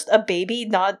that just a baby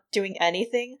not doing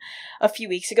anything a few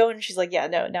weeks ago? And she's like, yeah,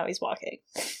 no, now he's walking.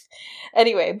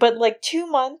 Anyway, but, like, 2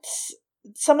 months,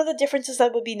 some of the differences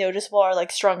that would be noticeable are,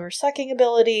 like, stronger sucking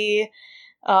ability,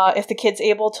 if the kid's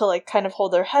able to, like, kind of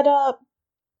hold their head up,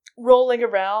 rolling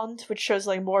around, which shows,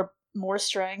 like, more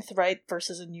strength, right,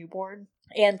 versus a newborn,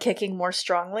 and kicking more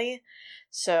strongly.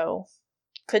 So,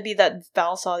 could be that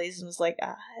Val saw these and was like,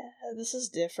 this is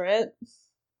different.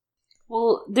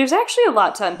 Well, there's actually a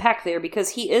lot to unpack there,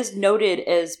 because he is noted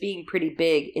as being pretty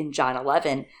big in John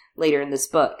 11 later in this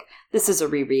book. This is a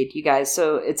reread, you guys,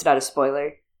 so it's not a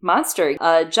spoiler. Monster.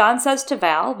 John says to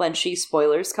Val when she,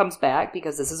 spoilers, comes back,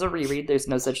 because this is a reread, there's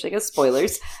no such thing as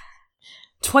spoilers,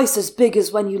 "Twice as big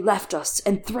as when you left us,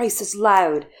 and thrice as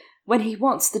loud. When he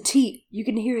wants the tea, you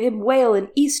can hear him wail in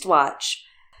Eastwatch."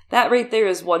 That right there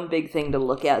is one big thing to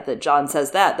look at, that John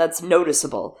says that. That's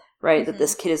noticeable, right? Mm-hmm. That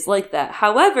this kid is like that.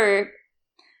 However,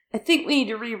 I think we need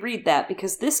to reread that,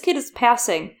 because this kid is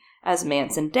passing as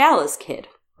Manson Dallas' kid,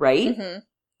 right? Mm-hmm.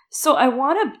 So I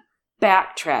want to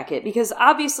backtrack it, because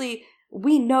obviously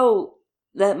we know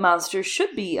that Monster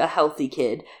should be a healthy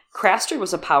kid. Craster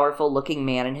was a powerful-looking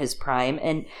man in his prime,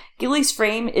 and Gilly's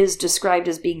frame is described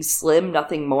as being slim,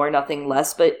 nothing more, nothing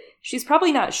less, but she's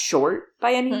probably not short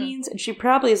by any means, and she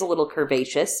probably is a little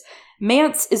curvaceous.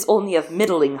 Mance is only of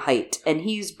middling height, and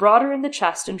he's broader in the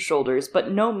chest and shoulders,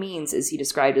 but no means is he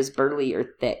described as burly or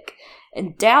thick.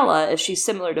 And Dalla, as she's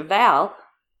similar to Val,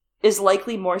 is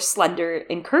likely more slender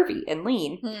and curvy and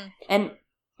lean, and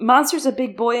Monster's a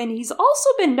big boy, and he's also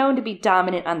been known to be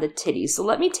dominant on the titties. So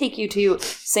let me take you to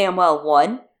Samwell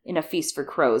 1 in A Feast for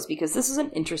Crows, because this is an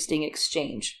interesting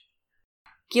exchange.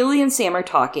 Gilly and Sam are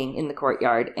talking in the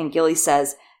courtyard, and Gilly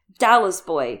says, "Dalla's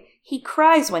boy, he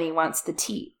cries when he wants the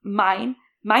tea. Mine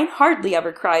hardly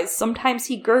ever cries. Sometimes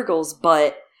he gurgles,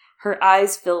 but..." Her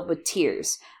eyes filled with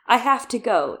tears. "I have to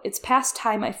go. It's past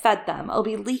time I fed them. I'll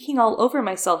be leaking all over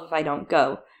myself if I don't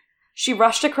go." She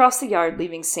rushed across the yard,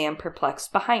 leaving Sam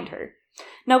perplexed behind her.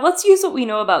 Now let's use what we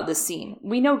know about this scene.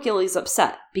 We know Gilly's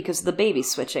upset because of the baby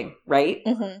switching, right?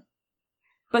 Mm-hmm.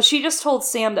 But she just told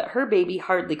Sam that her baby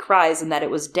hardly cries, and that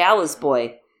it was Dalla's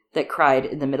boy that cried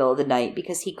in the middle of the night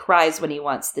because he cries when he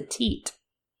wants the teat.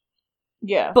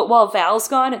 Yeah. But while Val's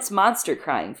gone, it's Monster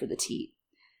crying for the teat.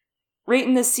 Right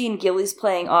in this scene, Gilly's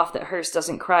playing off that Hearst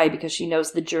doesn't cry because she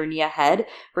knows the journey ahead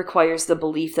requires the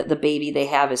belief that the baby they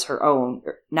have is her own,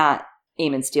 not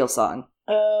Aemon Steelsong.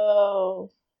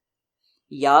 Oh.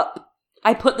 Yup.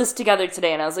 I put this together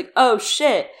today and I was like, oh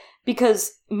shit,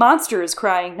 because Monster is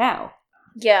crying now.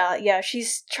 Yeah,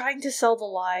 she's trying to sell the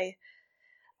lie.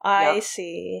 I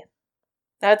see.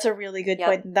 That's a really good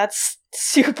point. That's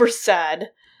super sad.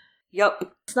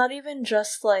 Yup. It's not even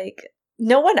just like...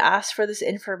 No one asked for this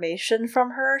information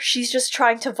from her. She's just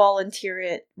trying to volunteer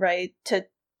it, right?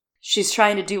 She's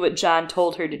trying to do what John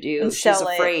told her to do. She's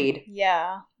afraid.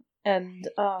 Yeah. And,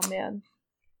 oh man.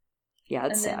 Yeah,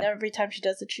 it's sad. And then every time she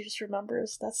does it, she just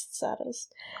remembers. That's the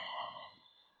saddest.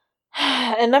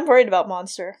 And I'm worried about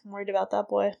Monster. I'm worried about that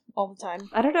boy all the time.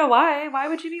 I don't know why. Why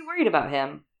would you be worried about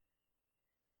him?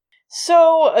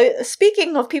 So,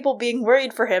 speaking of people being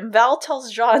worried for him, Val tells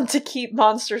John to keep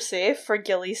Monster safe for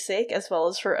Gilly's sake as well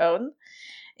as her own,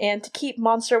 and to keep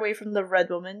Monster away from the Red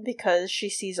Woman because she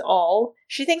sees all.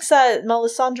 She thinks that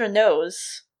Melisandre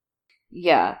knows.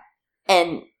 Yeah,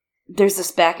 and there's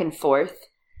this back and forth.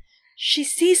 She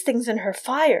sees things in her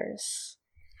fires.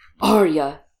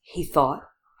 Arya, he thought,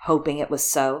 hoping it was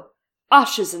so.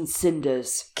 Ashes and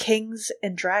cinders. Kings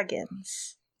and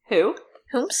dragons. Who?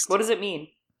 Whomst? What does it mean?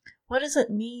 What does it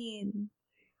mean?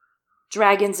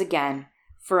 Dragons again.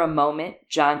 For a moment,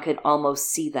 John could almost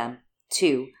see them.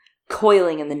 2,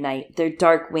 coiling in the night, their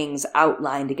dark wings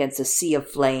outlined against a sea of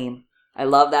flame. I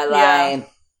love that line. Yeah.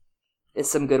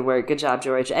 It's some good work. Good job,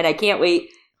 George. And I can't wait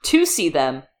to see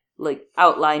them, like,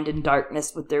 outlined in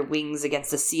darkness with their wings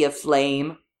against a sea of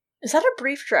flame. Is that a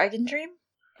brief dragon dream?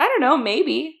 I don't know,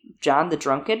 maybe. John the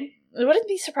Drunken? It wouldn't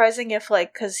be surprising if,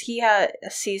 like, because he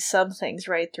sees some things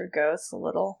right through ghosts a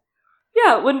little.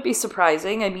 Yeah, it wouldn't be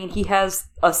surprising. I mean, he has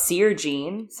a seer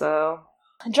gene, so...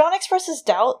 John expresses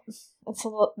doubt. It's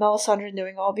Melisandre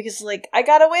doing all because, like, I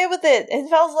got away with it. And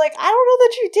Val's like, I don't know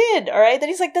that you did, alright? Then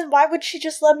he's like, then why would she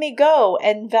just let me go?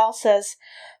 And Val says,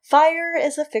 fire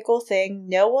is a fickle thing.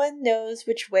 No one knows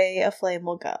which way a flame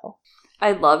will go.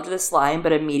 I loved this line,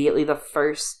 but immediately the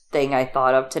first thing I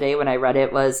thought of today when I read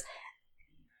it was,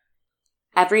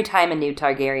 every time a new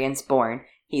Targaryen's born,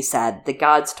 he said, the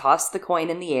gods toss the coin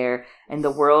in the air, and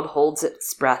the world holds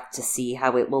its breath to see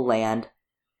how it will land.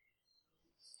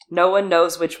 No one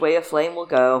knows which way a flame will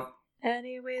go.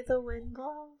 Any way the wind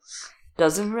blows.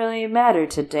 Doesn't really matter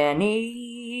to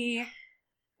Danny.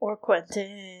 Or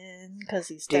Quentin, because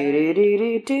he's dead.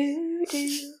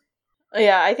 Do-do-do-do-do-do.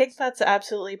 Yeah, I think that's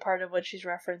absolutely part of what she's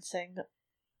referencing.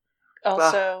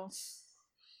 Also,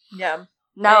 yeah.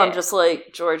 Now I'm just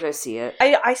like, George, I see it.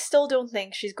 I still don't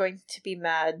think she's going to be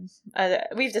mad.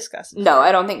 We've discussed it. No,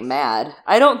 I don't think mad.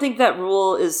 I don't think that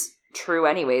rule is true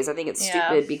anyways. I think it's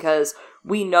stupid because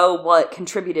we know what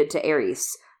contributed to Aerys.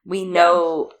 We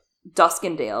know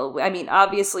Duskendale. I mean,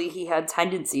 obviously he had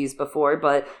tendencies before,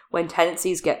 but when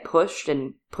tendencies get pushed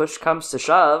and push comes to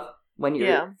shove, when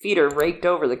your feet are raked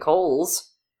over the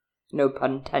coals, no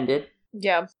pun intended.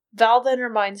 Yeah. Val then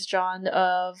reminds John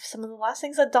of some of the last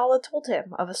things that Dalla told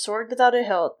him, of a sword without a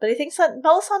hilt, but he thinks that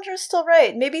Melisandre is still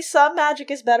right. Maybe some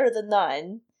magic is better than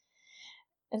none.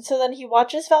 And so then he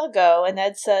watches Val go, and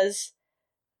Ed says,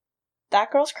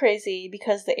 that girl's crazy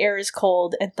because the air is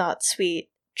cold and not sweet.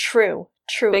 True,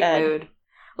 Big Ed. mood.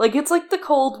 Like, it's like the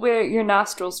cold where your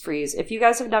nostrils freeze. If you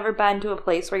guys have never been to a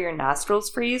place where your nostrils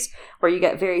freeze, where you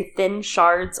get very thin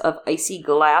shards of icy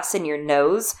glass in your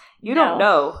nose, you don't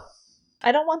know.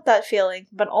 I don't want that feeling,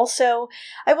 but also,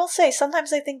 I will say,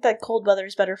 sometimes I think that cold weather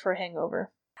is better for a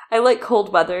hangover. I like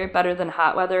cold weather better than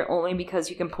hot weather, only because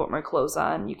you can put more clothes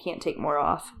on. You can't take more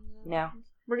off. No.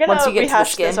 We're gonna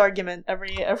rehash this argument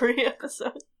every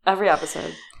episode. Every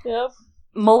episode. Yep.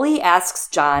 Molly asks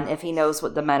John if he knows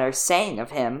what the men are saying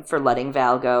of him for letting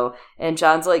Val go, and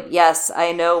John's like, yes,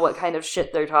 I know what kind of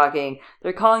shit they're talking.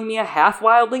 They're calling me a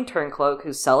half-wildling turncloak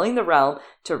who's selling the realm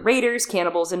to raiders,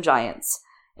 cannibals, and giants.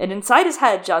 And inside his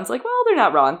head, John's like, well, they're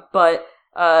not wrong, but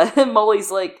Molly's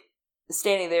like,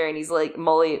 standing there, and he's like,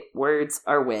 Molly, words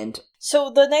are wind. So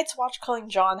the Night's Watch calling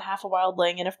John half a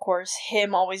wildling, and of course,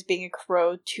 him always being a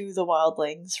crow to the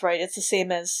wildlings, right? It's the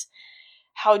same as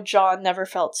how John never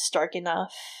felt Stark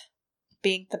enough,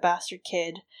 being the bastard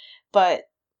kid, but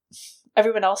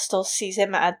everyone else still sees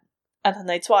him at the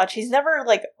Night's Watch. He's never,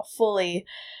 like, fully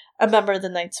a member of the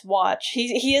Night's Watch.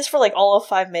 He is for, like, all of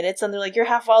 5 minutes, and they're like, you're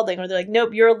half wildling, or they're like,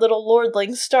 nope, you're a little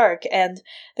lordling Stark, and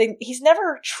he's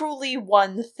never truly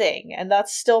one thing, and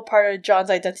that's still part of John's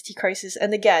identity crisis,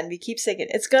 and again, we keep saying it,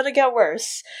 it's gonna get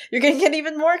worse. You're gonna get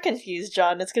even more confused,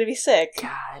 John. It's gonna be sick.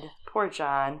 God, poor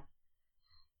John.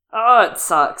 Oh, it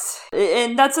sucks.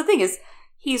 And that's the thing, is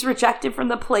he's rejected from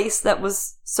the place that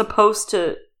was supposed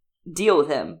to deal with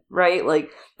him, right? Like,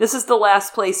 this is the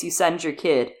last place you send your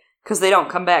kid, because they don't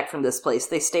come back from this place.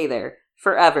 They stay there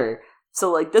forever.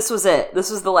 So, like, this was it. This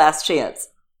was the last chance.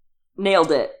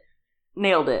 Nailed it.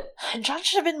 John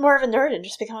should have been more of a nerd and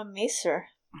just become a maester.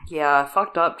 Yeah,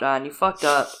 fucked up, John. You fucked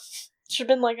up. Should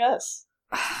have been like us.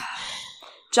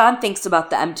 John thinks about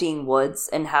the emptying woods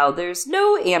and how there's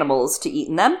no animals to eat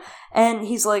in them, and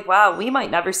he's like, wow, we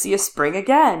might never see a spring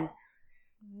again.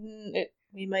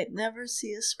 We might never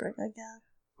see a spring again.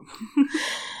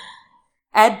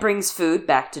 Ed brings food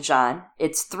back to John.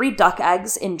 It's 3 duck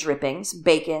eggs in drippings,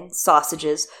 bacon,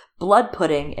 sausages, blood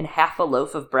pudding, and half a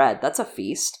loaf of bread. That's a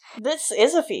feast. This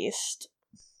is a feast.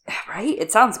 Right?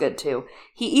 It sounds good, too.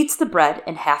 He eats the bread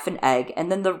and half an egg,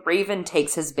 and then the raven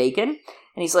takes his bacon,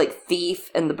 and he's like, thief,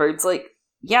 and the bird's like,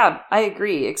 yeah, I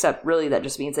agree, except really that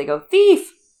just means they go, thief!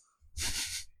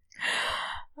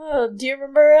 Do you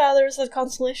remember how there was a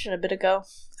constellation a bit ago?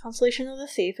 Constellation of the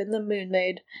Thief and the Moon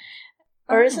Maid.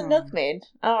 Or is it Milkmaid?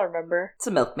 I don't remember. It's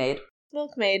a milkmaid.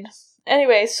 Milkmaid.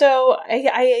 Anyway, so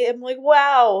I am like,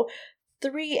 wow,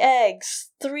 3 eggs.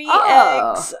 3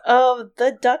 eggs of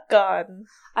the duck gone.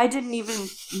 I didn't even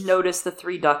notice the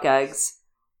 3 duck eggs.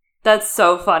 That's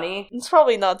so funny. It's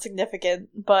probably not significant,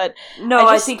 but... No,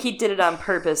 I think he did it on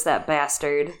purpose, that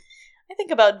bastard. I think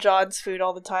about John's food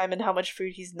all the time and how much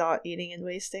food he's not eating and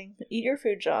wasting. Eat your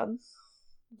food, John.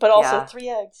 But also 3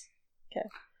 eggs. Okay.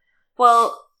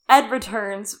 Well, Ed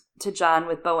returns to John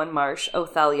with Bowen Marsh,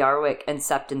 Othel Yarwick, and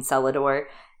Septon Celador,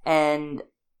 and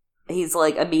he's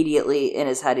like, immediately in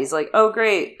his head, he's like, oh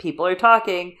great, people are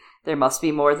talking. There must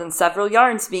be more than several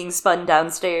yarns being spun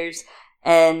downstairs.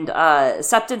 And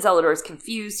Septon Celador is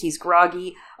confused, he's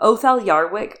groggy. Othel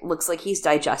Yarwick looks like he's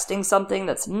digesting something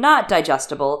that's not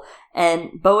digestible, and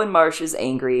Bowen Marsh is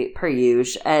angry, per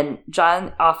usual, and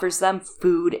John offers them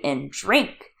food and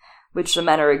drink, which the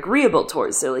men are agreeable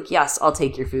towards. They're like, yes, I'll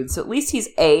take your food. So at least he's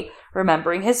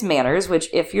remembering his manners, which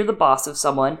if you're the boss of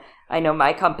someone, I know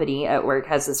my company at work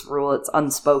has this rule, it's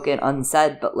unspoken,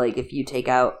 unsaid, but like if you take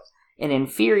out an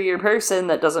inferior person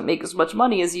that doesn't make as much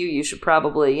money as you, you should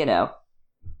probably,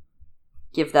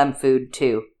 give them food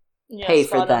too. Yeah, pay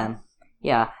for them.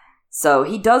 Yeah. So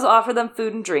he does offer them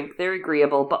food and drink. They're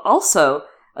agreeable. But also,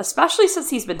 especially since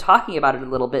he's been talking about it a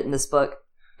little bit in this book,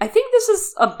 I think this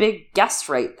is a big guest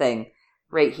right thing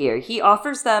right here. He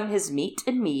offers them his meat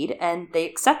and mead, and they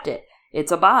accept it.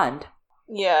 It's a bond.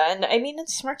 Yeah, and I mean,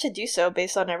 it's smart to do so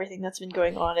based on everything that's been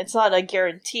going on. It's not a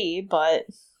guarantee, but...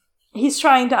 He's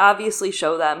trying to obviously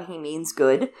show them he means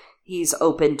good. He's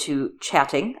open to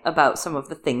chatting about some of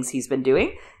the things he's been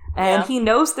doing. And he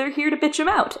knows they're here to bitch him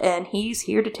out. And he's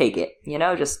here to take it.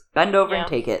 Just bend over and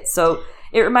take it. So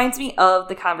it reminds me of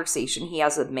the conversation he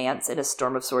has with Mance in A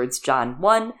Storm of Swords, John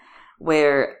 1,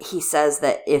 where he says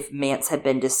that if Mance had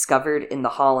been discovered in the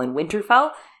hall in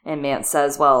Winterfell, and Mance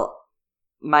says, well,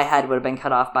 my head would have been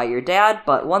cut off by your dad,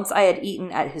 but once I had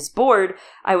eaten at his board,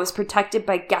 I was protected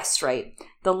by guest right.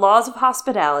 The laws of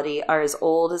hospitality are as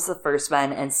old as the first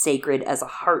men and sacred as a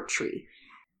heart tree.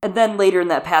 And then later in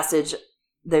that passage,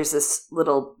 there's this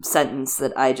little sentence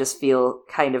that I just feel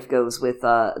kind of goes with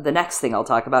the next thing I'll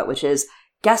talk about, which is,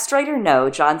 guest right or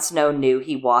no, Jon Snow knew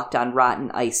he walked on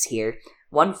rotten ice here.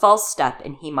 One false step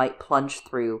and he might plunge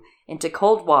through into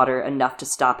cold water enough to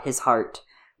stop his heart.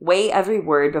 Weigh every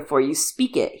word before you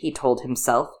speak it, he told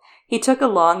himself. He took a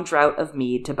long draught of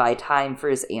mead to buy time for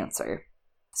his answer.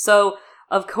 So,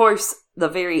 of course, the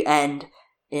very end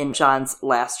in Jon's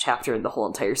last chapter in the whole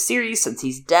entire series, since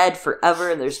he's dead forever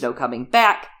and there's no coming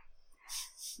back.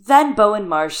 Then Bowen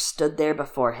Marsh stood there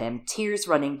before him, tears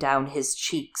running down his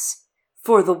cheeks.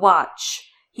 For the watch!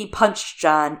 He punched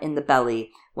Jon in the belly.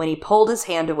 When he pulled his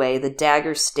hand away, the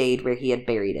dagger stayed where he had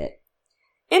buried it.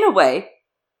 In a way,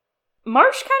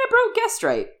 Marsh kind of broke guest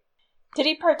right. Did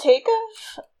he partake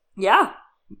of? Yeah.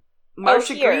 Marsh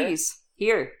agrees.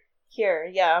 Here,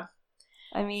 yeah.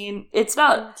 I mean, it's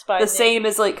not the same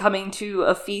as, like, coming to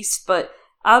a feast, but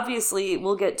obviously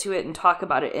we'll get to it and talk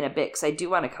about it in a bit, because I do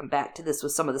want to come back to this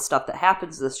with some of the stuff that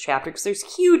happens in this chapter, because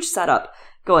there's huge setup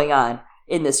going on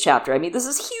in this chapter. I mean, this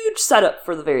is huge setup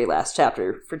for the very last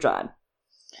chapter for Jon.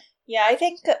 Yeah, I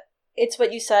think it's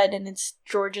what you said, and it's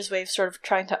George's way of sort of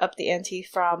trying to up the ante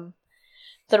from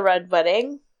the Red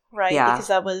Wedding, right? Yeah. Because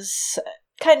that was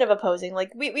kind of opposing.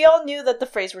 Like, we all knew that the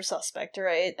Freys were suspect,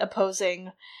 right?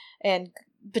 Opposing and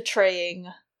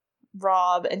betraying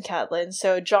Robb and Catelyn.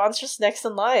 So Jon's just next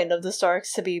in line of the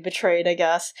Starks to be betrayed, I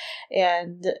guess.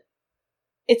 And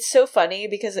it's so funny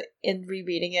because in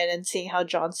rereading it and seeing how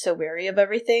Jon's so wary of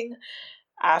everything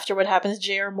after what happens to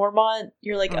J.R. Mormont,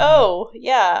 you're like, oh,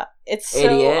 yeah, it's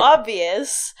so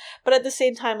obvious. But at the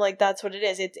same time, like, that's what it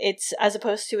is. It's as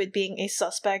opposed to it being a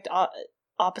suspect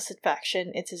opposite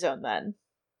faction, it's his own men.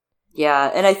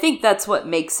 Yeah, and I think that's what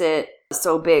makes it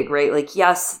so big, right? Like,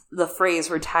 yes, the Freys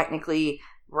were technically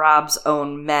Robb's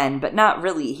own men, but not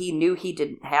really. He knew he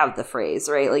didn't have the Freys,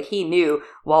 right? Like, he knew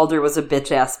Walder was a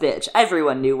bitch-ass bitch.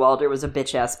 Everyone knew Walder was a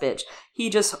bitch-ass bitch. He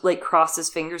just, like, crossed his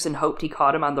fingers and hoped he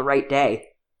caught him on the right day.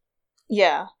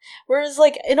 Yeah. Whereas,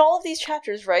 like, in all of these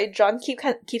chapters, right, Jon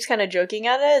keeps kind of joking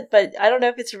at it, but I don't know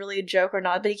if it's really a joke or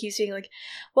not, but he keeps being like,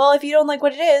 well, if you don't like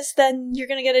what it is, then you're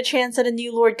gonna get a chance at a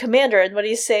new Lord Commander, and what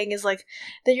he's saying is, like,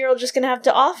 then you're just gonna have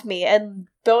to off me, and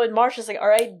Bowen Marsh is like,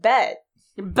 alright, bet.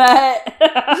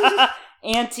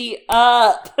 Ante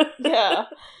up. Yeah.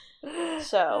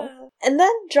 So, and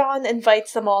then Jon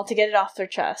invites them all to get it off their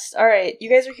chest. Alright, you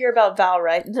guys are here about Val,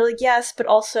 right? And they're like, yes, but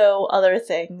also other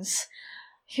things.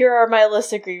 Here are my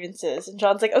list of grievances. And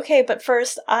Jon's like, okay, but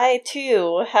first, I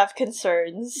too have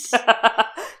concerns.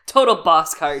 Total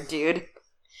boss card, dude.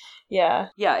 Yeah.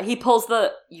 Yeah, he pulls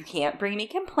the, you can't bring me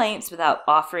complaints without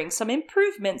offering some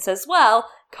improvements as well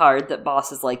card that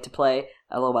bosses like to play.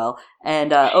 LOL.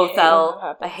 And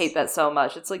Othel, I hate that so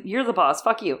much. It's like, you're the boss,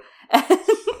 fuck you. And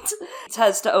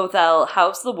says to Othel,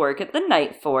 how's the work at the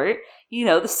Night Fort? You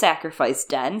know, the sacrifice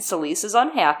den. Selyse is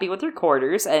unhappy with her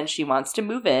quarters, and she wants to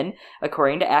move in,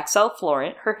 according to Axel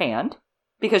Florent, her hand.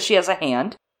 Because she has a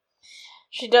hand.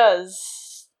 She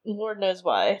does. Lord knows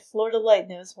why. Lord of Light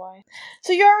knows why.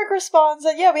 So Yorick responds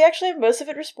that, yeah, we actually have most of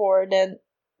it restored,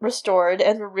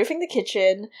 and we're roofing the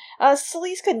kitchen.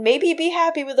 Celise could maybe be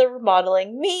happy with the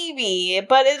remodeling, maybe,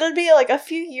 but it'll be like a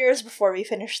few years before we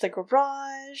finish the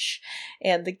garage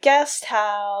and the guest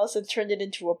house and turn it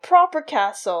into a proper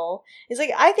castle. He's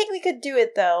like, I think we could do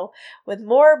it, though, with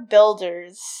more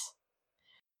builders.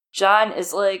 John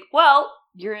is like, well,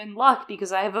 you're in luck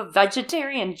because I have a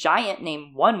vegetarian giant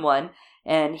named One,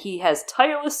 and he has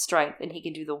tireless strength and he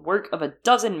can do the work of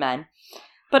 12 men.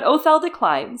 But Othel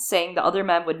declines, saying the other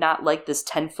men would not like this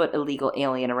 10-foot illegal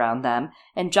alien around them,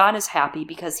 and John is happy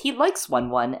because he likes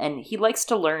One, and he likes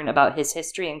to learn about his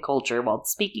history and culture while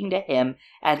speaking to him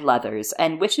and Leathers,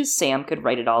 and wishes Sam could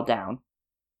write it all down.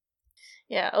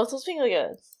 Yeah, Othel's being like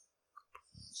a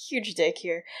huge dick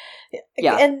here.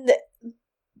 Yeah. And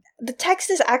the text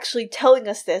is actually telling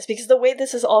us this, because the way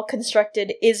this is all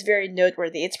constructed is very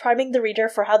noteworthy. It's priming the reader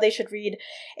for how they should read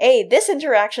A, this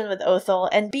interaction with Othel,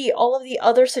 and B, all of the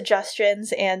other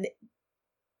suggestions and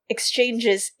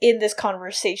exchanges in this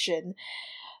conversation.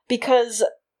 Because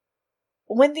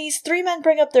when these three men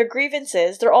bring up their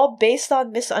grievances, they're all based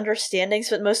on misunderstandings,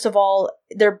 but most of all,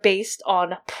 they're based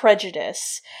on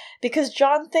prejudice. Because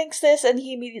John thinks this, and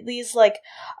he immediately is like,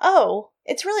 oh,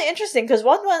 it's really interesting, because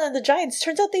One and the Giants,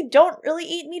 turns out they don't really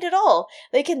eat meat at all.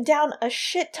 They can down a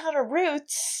shit ton of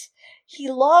roots. He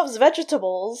loves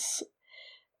vegetables.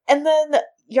 And then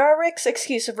Yarick's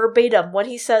excuse, verbatim, what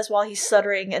he says while he's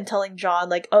stuttering and telling John,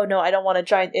 like, oh no, I don't want a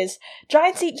giant, is,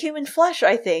 giants eat human flesh,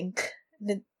 I think.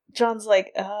 And John's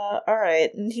like, alright.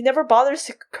 And he never bothers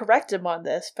to correct him on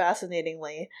this,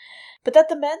 fascinatingly. But that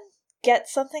the men get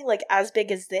something like as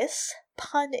big as this,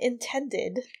 pun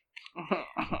intended.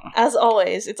 As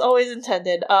always, it's always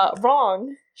intended.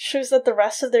 Wrong shows that the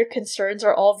rest of their concerns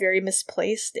are all very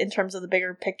misplaced in terms of the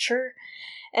bigger picture.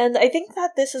 And I think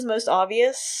that this is most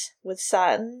obvious with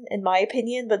Satin, in my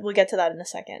opinion, but we'll get to that in a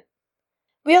second.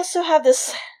 We also have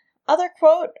this other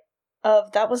quote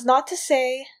of, that was not to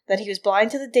say that he was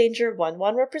blind to the danger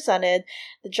One represented.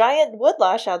 The giant would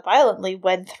lash out violently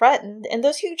when threatened, and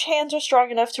those huge hands are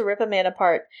strong enough to rip a man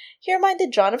apart. He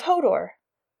reminded John of Hodor.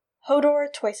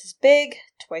 Hodor, twice as big,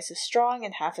 twice as strong,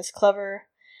 and half as clever.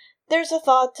 There's a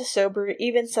thought to sober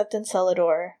even Septon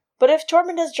Celador. But if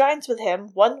Tormund has giants with him,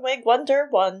 one wig, one dur,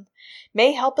 one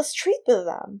may help us treat with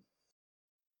them.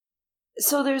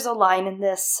 So there's a line in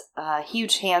this,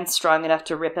 huge hands strong enough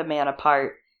to rip a man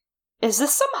apart. Is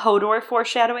this some Hodor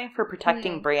foreshadowing for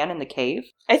protecting Bran in the cave?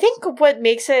 I think what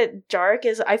makes it dark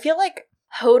is I feel like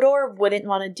Hodor wouldn't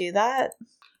want to do that.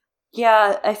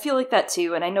 Yeah, I feel like that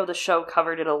too, and I know the show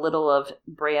covered it a little of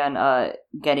Bran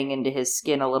getting into his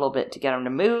skin a little bit to get him to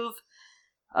move,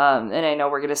 and I know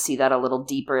we're going to see that a little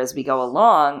deeper as we go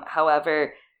along.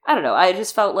 However, I don't know, I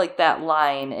just felt like that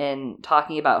line in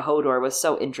talking about Hodor was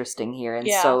so interesting here and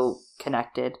so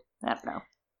connected. I don't know.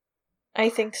 I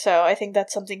think so. I think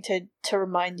that's something to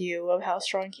remind you of how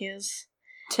strong he is.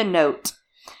 To note,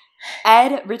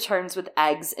 Ed returns with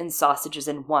eggs and sausages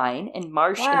and wine, and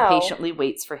Marsh impatiently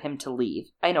waits for him to leave.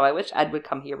 I know, I wish Ed would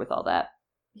come here with all that.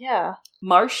 Yeah.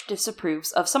 Marsh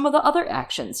disapproves of some of the other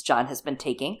actions John has been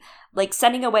taking, like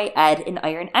sending away Ed and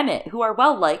Iron Emmett, who are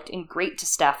well-liked and great to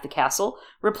staff the castle,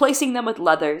 replacing them with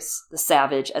Leathers, the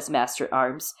Savage, as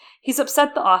Master-at-Arms. He's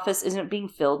upset the office isn't being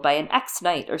filled by an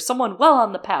ex-knight or someone well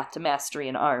on the path to mastery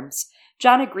in arms.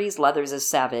 John agrees Leathers is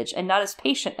savage and not as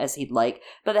patient as he'd like,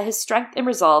 but that his strength and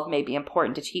resolve may be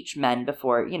important to teach men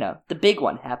before, the big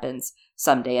one happens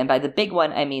someday. And by the big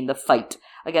one, I mean the fight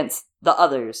against the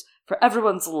others for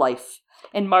everyone's life.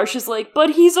 And Marsh is like,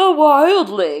 but he's a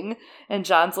wildling. And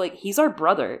John's like, he's our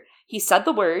brother. He said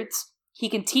the words. He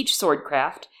can teach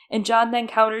swordcraft. And John then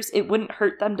counters, it wouldn't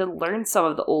hurt them to learn some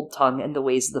of the old tongue and the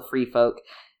ways of the free folk.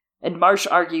 And Marsh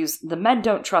argues, the men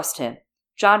don't trust him.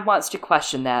 John wants to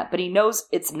question that, but he knows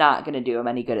it's not going to do him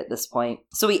any good at this point.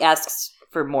 So he asks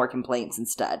for more complaints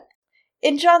instead.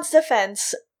 In John's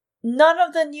defense, none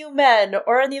of the new men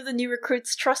or any of the new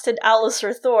recruits trusted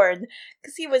Alistair Thorne,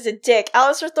 because he was a dick.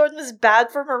 Alistair Thorne was bad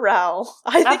for morale.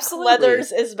 I think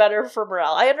Leathers is better for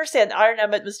morale. I understand Iron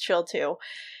Emmett was chill too.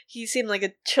 He seemed like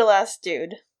a chill-ass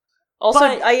dude. Also,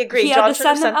 but I agree, John should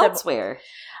have sent them elsewhere.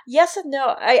 Yes and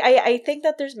no. I think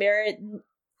that there's merit.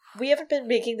 We haven't been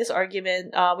making this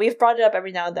argument. We've brought it up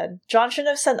every now and then. John shouldn't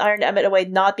have sent Iron Emmett away,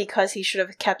 not because he should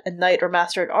have kept a knight or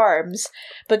master-at-arms,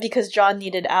 but because John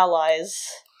needed allies.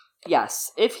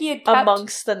 Yes, if he had kept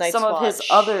amongst the Night's some Watch. Of his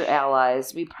other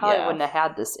allies, we probably wouldn't have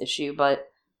had this issue, but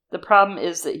the problem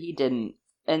is that he didn't.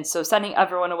 And so sending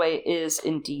everyone away is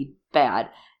indeed bad.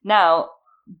 Now,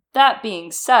 that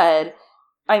being said,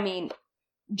 I mean,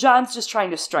 John's just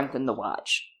trying to strengthen the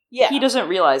Watch. Yeah. He doesn't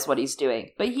realize what he's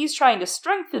doing, but he's trying to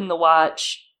strengthen the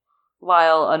watch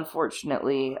while,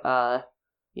 unfortunately,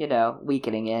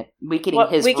 weakening it.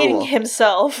 Weakening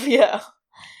himself, yeah.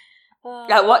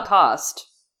 At what cost?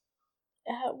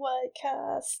 At what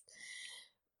cost?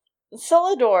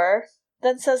 Celador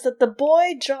then says that the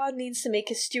boy John needs to make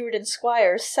his steward and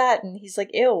squire, Satin. He's like,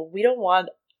 ew, we don't want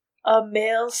a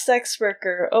male sex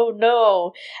worker. Oh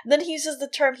no. And then he uses the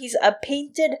term, he's a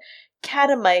painted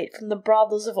catamite from the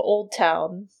brothels of Old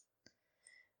Town.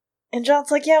 And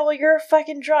John's like, yeah, well, you're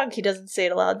fucking drunk. He doesn't say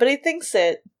it aloud, but he thinks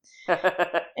it.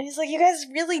 And he's like, you guys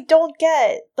really don't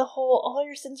get the whole, all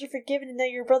your sins are forgiven and now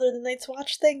you're brother of the Night's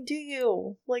Watch thing, do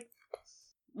you? Like,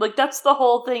 that's the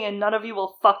whole thing and none of you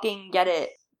will fucking get it.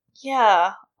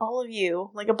 Yeah, all of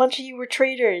you. Like, a bunch of you were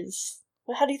traitors.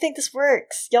 How do you think this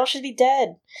works? Y'all should be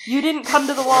dead. You didn't come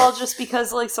to the wall just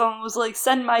because, like, someone was like,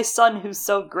 send my son who's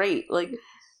so great. Like,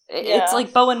 it's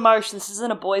like Bowen Marsh, this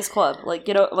isn't a boys' club. Like,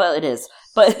 well, it is.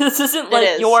 But this isn't,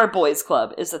 like, your boys'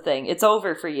 club is the thing. It's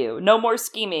over for you. No more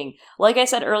scheming. Like I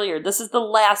said earlier, this is the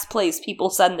last place people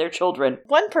send their children.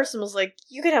 One person was like,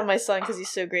 you can have my son because he's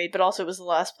so great, but also it was the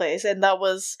last place. And that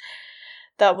was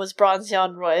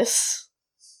Bronzion Royce.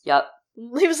 Yep.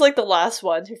 He was, like, the last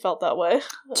one who felt that way.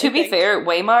 To be fair,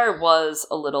 Waymar was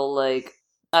a little, like,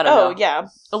 I don't know. Oh, yeah.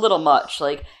 A little much.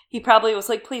 Like, he probably was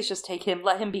like, please just take him,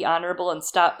 let him be honorable and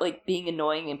stop, like, being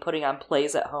annoying and putting on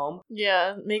plays at home.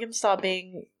 Yeah, make him stop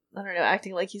being, I don't know,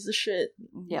 acting like he's the shit.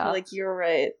 Yeah. Like, you're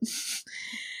right.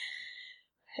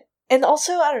 And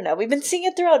also, I don't know, we've been seeing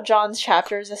it throughout John's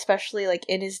chapters, especially, like,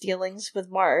 in his dealings with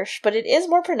Marsh, but it is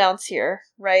more pronounced here,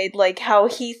 right? Like, how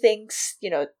he thinks,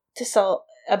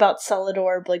 about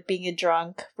Celador, like, being a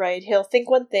drunk, right? He'll think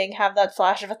one thing, have that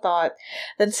flash of a thought,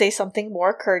 then say something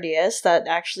more courteous that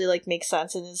actually, like, makes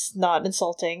sense and is not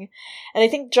insulting. And I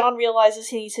think John realizes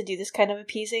he needs to do this kind of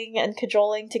appeasing and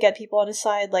cajoling to get people on his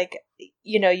side. Like,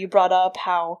 you brought up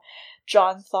how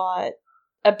John thought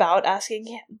about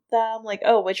asking them, like,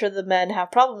 oh, which of the men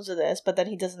have problems with this, but then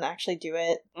he doesn't actually do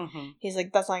it. Mm-hmm. He's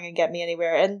like, that's not gonna get me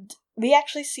anywhere. And we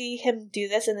actually see him do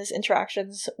this in his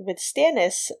interactions with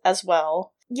Stannis as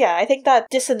well. Yeah, I think that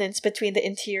dissonance between the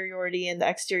interiority and the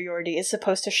exteriority is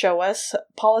supposed to show us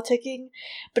politicking,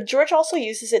 but George also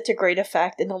uses it to great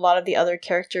effect in a lot of the other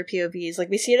character POVs. Like,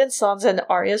 we see it in Sansa and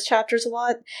Arya's chapters a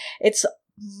lot. It's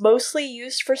mostly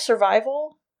used for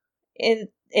survival in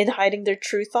hiding their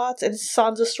true thoughts. In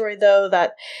Sansa's story, though,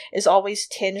 that is always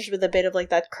tinged with a bit of, like,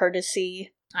 that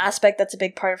courtesy aspect that's a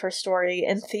big part of her story.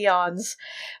 And Theon's,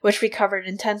 which we covered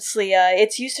intensely,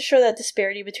 it's used to show that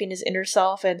disparity between his inner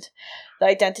self and the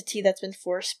identity that's been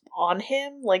forced on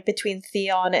him, like between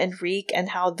Theon and Reek, and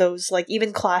how those, like,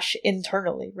 even clash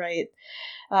internally, right?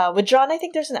 With John, I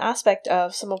think there's an aspect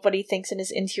of some of what he thinks in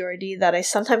his interiority that I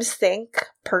sometimes think,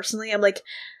 personally, I'm like,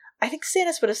 I think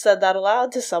Stannis would have said that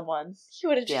aloud to someone. He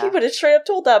would have straight up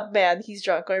told that man he's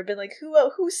drunk, or been like,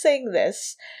 who's saying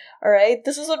this? Alright,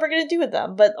 this is what we're gonna do with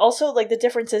them. But also, like, the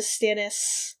difference is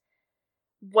Stannis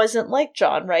wasn't like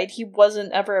John, right? He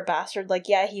wasn't ever a bastard. Like,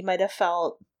 yeah, he might have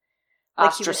felt like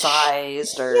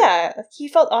ostracized, he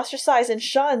felt ostracized and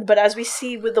shunned, but as we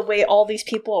see with the way all these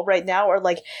people right now are,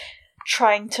 like,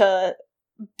 trying to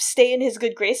stay in his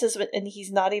good graces, and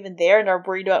he's not even there and are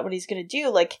worried about what he's gonna do,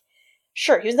 like,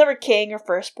 sure, he was never king or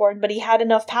firstborn, but he had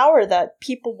enough power that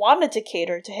people wanted to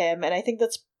cater to him, and I think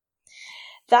that's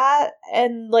that,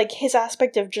 and, like, his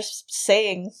aspect of just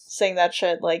saying that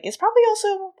shit, like, is probably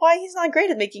also why he's not great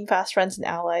at making fast friends and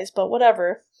allies, but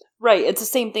whatever. Right, it's the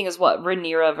same thing as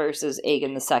Rhaenyra versus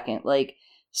Aegon II. Like,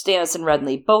 Stannis and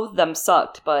Renly, both of them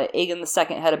sucked, but Aegon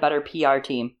II had a better PR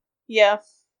team. Yeah.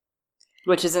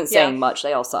 Which isn't saying much,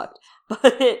 they all sucked.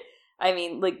 But, I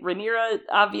mean, like, Rhaenyra,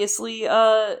 obviously,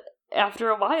 after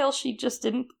a while, she just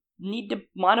didn't need to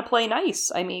want to play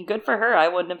nice. I mean, good for her, I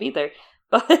wouldn't have either.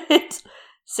 But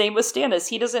same with Stannis,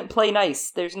 he doesn't play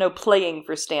nice. There's no playing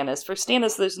for Stannis. For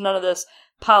Stannis, there's none of this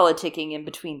politicking in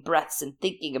between breaths and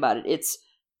thinking about it. It's,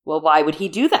 well, why would he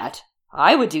do that?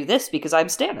 I would do this because I'm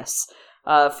Stannis.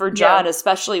 For Jon,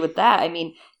 especially with that, I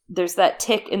mean, there's that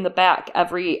tick in the back.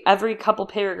 Every couple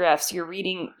paragraphs, you're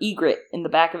reading Ygritte in the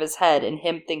back of his head and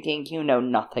him thinking, you know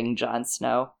nothing, Jon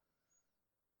Snow.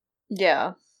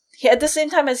 Yeah. At the same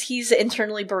time as he's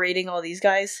internally berating all these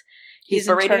guys, he's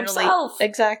berating internally himself.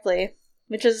 Exactly.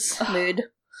 Which is mood.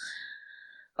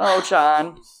 Oh,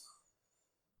 Jon.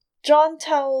 Jon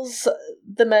tells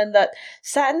the men that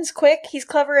Satin's quick, he's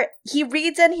clever, he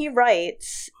reads and he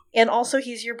writes, and also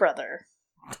he's your brother.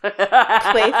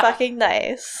 Play fucking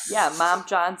nice. Yeah, Mom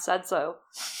Jon said so.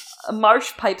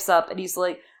 Marsh pipes up and he's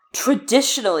like,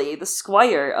 Traditionally, the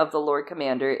squire of the Lord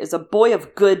Commander is a boy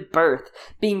of good birth,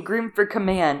 being groomed for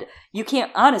command. You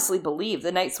can't honestly believe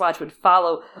the Night's Watch would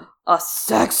follow a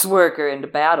sex worker into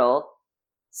battle.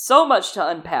 So much to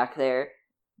unpack there.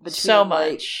 Between, so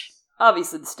much.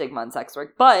 Obviously the stigma on sex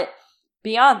work, but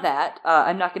beyond that,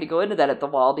 I'm not going to go into that at the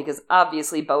wall, because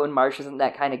obviously Bowen Marsh isn't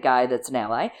that kind of guy that's an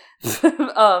ally.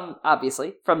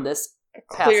 Obviously, from this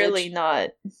Clearly passage. not.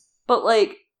 But,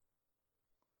 like,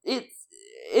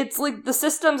 it's like the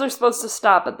systems are supposed to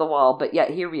stop at the wall, but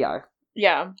yet here we are.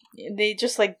 Yeah, they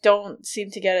just, like, don't seem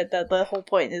to get it that the whole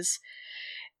point is...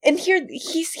 And here,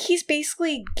 he's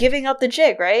basically giving up the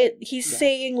jig, right? He's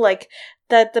saying, like,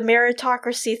 that the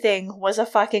meritocracy thing was a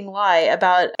fucking lie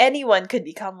about anyone could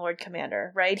become Lord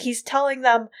Commander, right? He's telling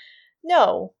them,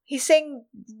 no. He's saying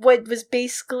what was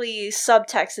basically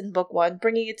subtext in Book 1,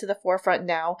 bringing it to the forefront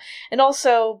now. And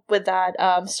also, with that,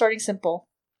 starting simple,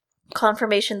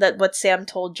 confirmation that what Sam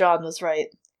told Jon was right.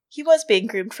 He was being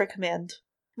groomed for command.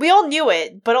 We all knew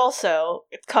it, but also,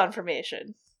 it's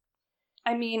confirmation.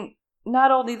 I mean,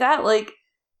 not only that, like,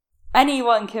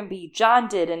 anyone can be. Jon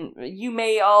did, and you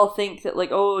may all think that, like,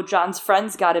 oh, Jon's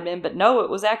friends got him in, but no, it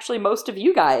was actually most of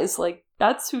you guys. Like,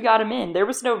 that's who got him in. There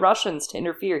was no Russians to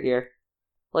interfere here.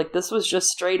 Like, this was just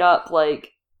straight up,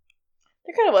 like...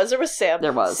 There kind of was. There was Sam.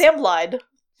 There was. Sam lied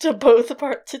to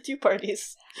to two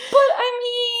parties. But, I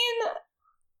mean...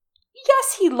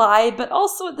 Yes, he lied, but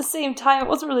also at the same time, it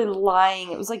wasn't really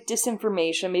lying. It was, like,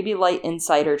 disinformation, maybe light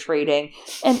insider trading,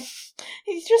 and...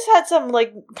 He just had some,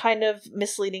 like, kind of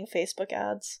misleading Facebook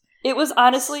ads. It was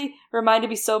honestly reminded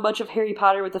me so much of Harry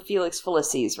Potter with the Felix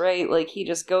Felicis, right? Like, he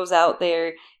just goes out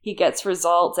there, he gets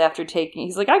results after taking...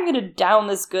 He's like, I'm gonna down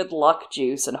this good luck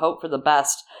juice and hope for the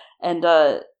best. And,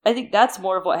 I think that's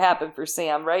more of what happened for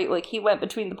Sam, right? Like, he went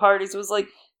between the parties and was like,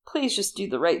 please just do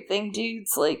the right thing,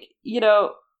 dudes. Like, you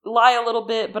know, lie a little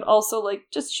bit, but also, like,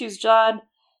 just choose Jon.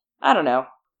 I don't know.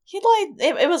 He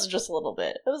lied... It was just a little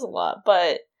bit. It was a lot,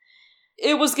 but...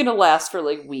 It was gonna last for,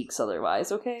 like, weeks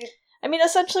otherwise, okay? I mean,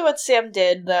 essentially what Sam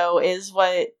did, though, is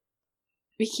what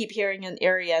we keep hearing in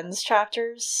Arienne's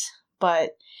chapters,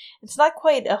 but it's not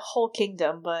quite a whole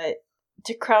kingdom, but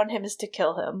to crown him is to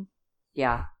kill him.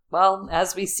 Yeah, well,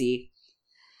 as we see.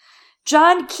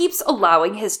 Jon keeps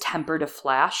allowing his temper to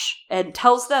flash, and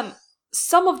tells them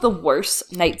some of the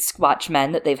worst Night's Watch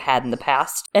men that they've had in the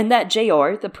past, and that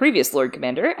Jeor, the previous Lord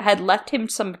Commander, had left him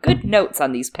some good notes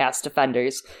on these past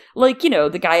offenders. Like, you know,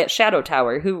 the guy at Shadow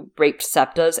Tower who raped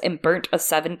Septas and burnt a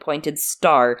 7-pointed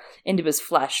star into his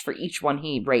flesh for each one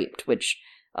he raped, which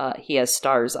he has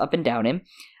stars up and down him.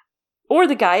 Or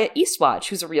the guy at Eastwatch,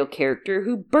 who's a real character,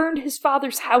 who burned his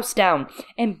father's house down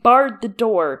and barred the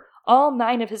door. All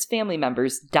 9 of his family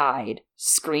members died,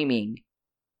 screaming.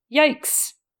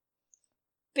 Yikes.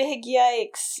 Big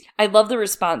yikes. I love the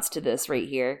response to this right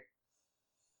here.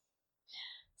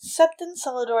 Septon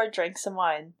Celador drank some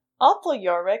wine. Uncle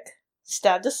Yorick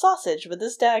stabbed a sausage with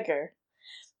his dagger.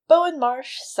 Bowen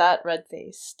Marsh sat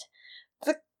red-faced.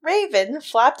 The raven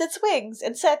flapped its wings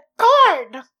and said,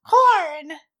 Corn!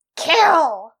 Corn!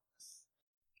 Kill!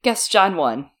 Guess Jon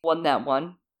won. Won that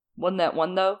one. Won that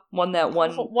one, though? Won that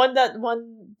one. Won that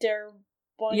one dare...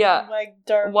 One yeah. Weg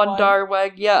dar one dar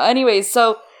weg. Yeah, anyways,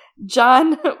 so...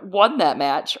 Jon won that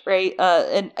match, right?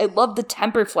 And I love the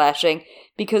temper flashing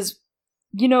because,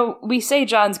 you know, we say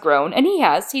Jon's grown, and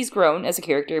he's grown as a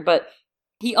character, but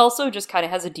he also just kind of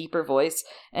has a deeper voice,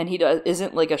 and he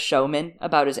isn't like a showman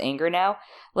about his anger now.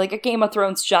 Like a Game of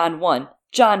Thrones, Jon won.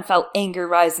 Jon felt anger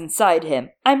rise inside him.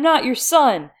 I'm not your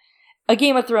son. A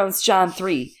Game of Thrones, Jon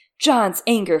 3. Jon's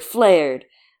anger flared.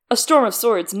 A Storm of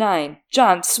Swords 9.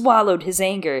 Jon swallowed his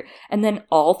anger. And then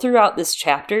all throughout this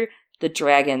chapter, the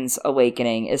dragon's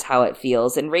awakening is how it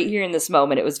feels. And right here in this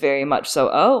moment, it was very much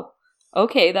so, oh,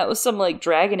 okay, that was some, like,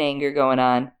 dragon anger going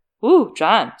on. Ooh,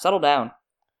 Jon, settle down.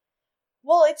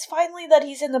 Well, it's finally that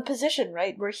he's in the position,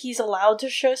 right, where he's allowed to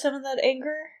show some of that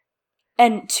anger.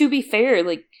 And to be fair,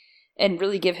 like, and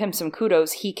really give him some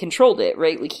kudos, he controlled it,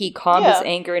 right? Like, he calmed his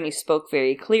anger and he spoke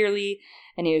very clearly,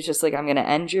 and he was just like, I'm gonna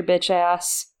end your bitch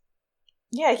ass.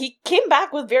 Yeah, he came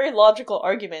back with very logical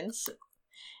arguments.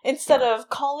 Instead of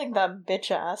calling them bitch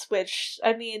ass, which,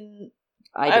 I mean,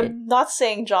 I'm not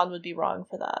saying Jon would be wrong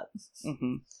for that.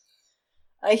 Mm-hmm.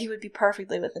 He would be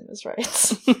perfectly within his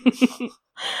rights.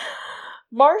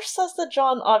 Marsh says that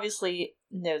Jon obviously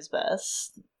knows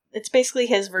best. It's basically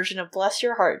his version of bless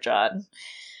your heart, Jon.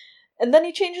 And then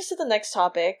he changes to the next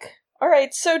topic.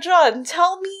 Alright, so Jon,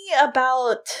 tell me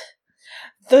about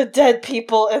the dead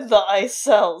people in the ice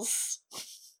cells.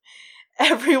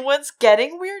 Everyone's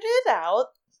getting weirded out.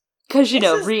 Because, you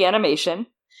know, reanimation.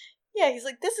 Yeah, he's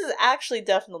like, this is actually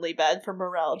definitely bad for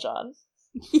morale, John.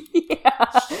 Yeah,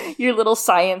 your little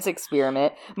science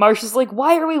experiment. Marsh is like,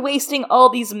 why are we wasting all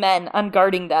these men on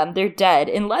guarding them? They're dead.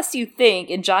 Unless you think,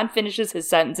 and John finishes his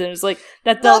sentence and is like,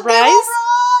 that they'll rise?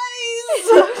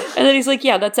 And then he's like,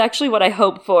 yeah, that's actually what I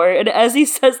hope for. And as he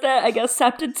says that, I guess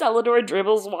Septon Celador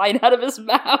dribbles wine out of his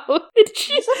mouth. And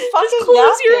she He's a just fucking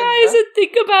close your napkin. eyes and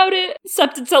think about it.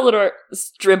 Septon Celador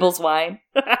dribbles wine.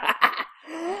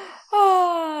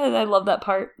 I love that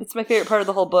part. It's my favorite part of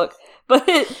the whole book. But,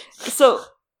 so,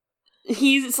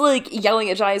 he's, like, yelling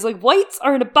at John. He's like, whites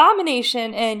are an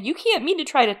abomination, and you can't mean to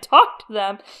try to talk to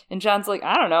them. And John's like,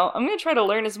 I don't know. I'm going to try to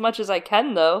learn as much as I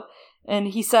can, though. And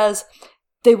he says,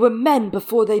 they were men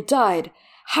before they died.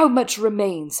 How much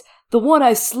remains? The one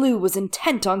I slew was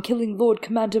intent on killing Lord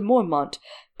Commander Mormont.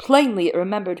 Plainly it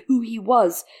remembered who he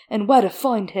was and where to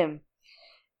find him.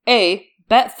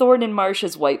 Bet Thorne and Marsh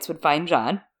as whites would find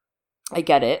John. I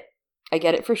get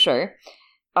it for sure.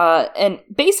 And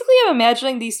basically I'm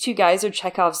imagining these two guys are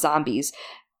Chekhov's zombies.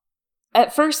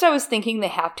 At first I was thinking they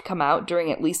have to come out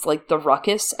during at least, like, the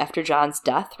ruckus after John's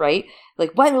death, right?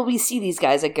 Like, when will we see these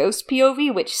guys? A ghost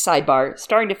POV? Which, sidebar,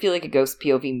 starting to feel like a ghost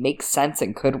POV makes sense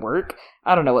and could work.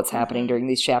 I don't know what's happening during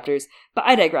these chapters, but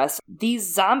I digress.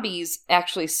 These zombies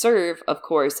actually serve, of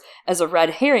course, as a red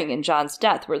herring in John's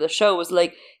death, where the show was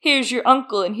like, here's your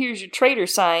uncle and here's your traitor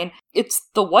sign. It's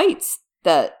the whites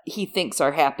that he thinks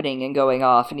are happening and going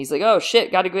off, and he's like, oh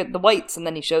shit, gotta get the whites, and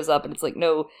then he shows up and it's like,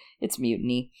 no, it's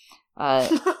mutiny. No,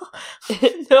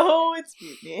 it's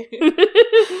mutiny.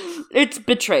 It's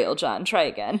betrayal, John. Try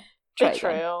again.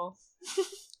 Betrayal.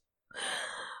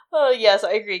 Oh, yes,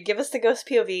 I agree. Give us the ghost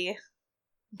POV.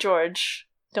 George,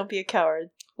 don't be a coward.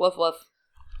 Woof woof.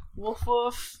 Woof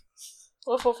woof.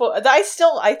 Woof woof woof.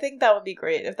 I think that would be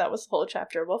great if that was the whole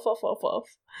chapter. Woof woof woof woof.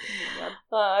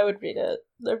 I would read it.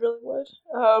 I really would.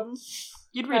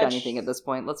 You'd read anything at this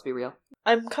point, let's be real.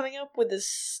 I'm coming up with this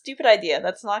stupid idea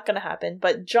that's not going to happen,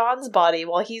 but John's body,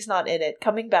 while he's not in it,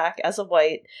 coming back as a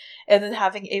white, and then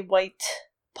having a white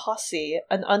posse,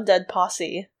 an undead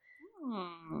posse.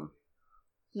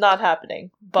 Not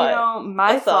happening, but...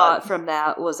 my thought from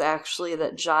that was actually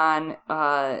that John,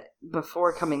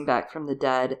 before coming back from the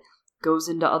dead, goes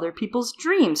into other people's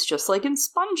dreams, just like in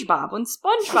SpongeBob. When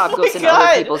SpongeBob goes into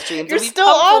other people's dreams, you're still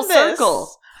on this!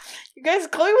 Circle. You guys,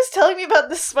 Chloe was telling me about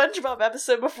this SpongeBob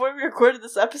episode before we recorded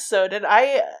this episode, and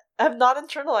I have not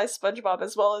internalized SpongeBob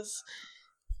as well as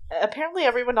apparently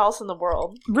everyone else in the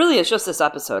world. Really, it's just this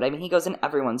episode. I mean, he goes in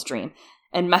everyone's dream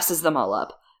and messes them all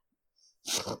up.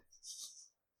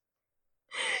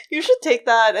 You should take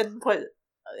that and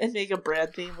make a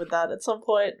brand theme with that at some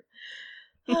point.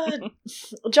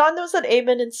 John knows that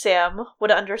Eamon and Sam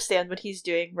would understand what he's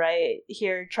doing right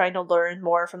here, trying to learn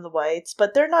more from the whites,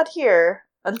 but they're not here.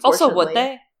 Also, would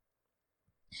they?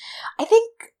 I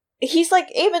think he's like,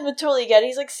 Eamon would totally get it.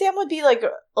 He's like, Sam would be like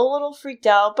a little freaked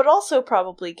out, but also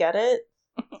probably get it.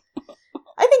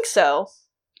 I think so.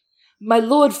 My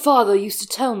lord father used to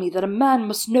tell me that a man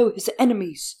must know his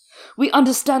enemies. We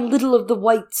understand little of the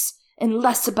whites and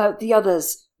less about the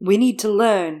others. We need to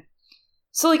learn.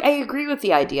 So, like, I agree with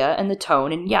the idea and the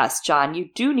tone, and yes, John, you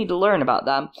do need to learn about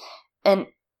them. And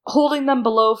holding them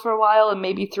below for a while and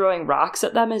maybe throwing rocks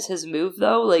at them is his move,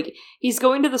 though. Like, he's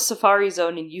going to the Safari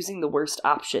Zone and using the worst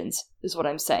options, is what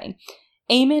I'm saying.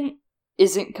 Eamon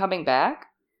isn't coming back.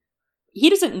 He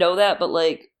doesn't know that, but,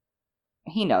 like,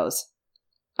 he knows.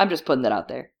 I'm just putting that out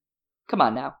there. Come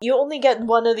on now. You only get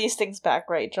one of these things back,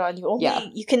 right, John?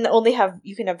 You can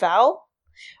have Val,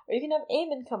 or you can have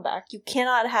Eamon come back. You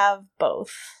cannot have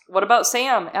both. What about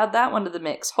Sam? Add that one to the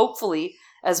mix. Hopefully,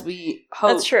 as we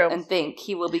hope and think,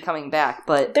 he will be coming back.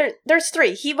 But there's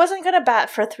 3. He wasn't going to bat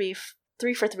for 3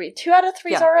 for 3. 2 out of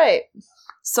 3 is all right.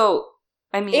 So,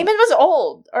 I mean, Eamon was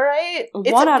old, all right?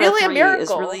 It's 1 out really of 3 a miracle. is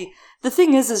really... The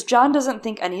thing is John doesn't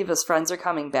think any of his friends are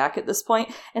coming back at this point,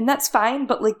 and that's fine,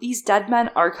 but, like, these dead men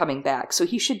are coming back, so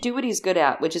he should do what he's good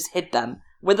at, which is hit them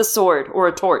with a sword or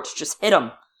a torch. Just hit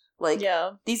them. Like,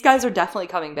 these guys are definitely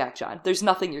coming back, John. There's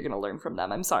nothing you're going to learn from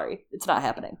them. I'm sorry. It's not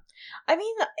happening. I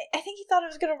mean, I think he thought it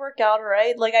was going to work out, all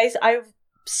right? Like, I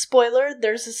spoiler,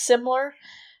 there's a similar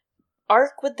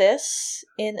arc with this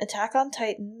in Attack on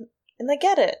Titan, and I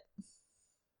get it.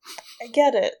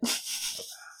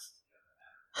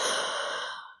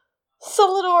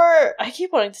 Celador, I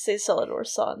keep wanting to say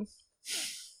Celador's son.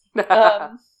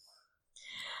 Septon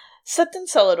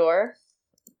Celador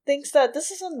thinks that this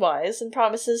is unwise and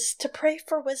promises to pray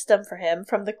for wisdom for him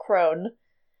from the crone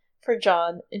for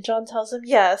John. And John tells him,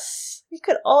 yes, we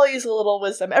could all use a little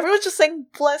wisdom. Everyone's just saying,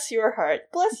 bless your heart,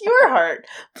 bless your heart,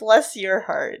 bless your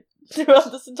heart.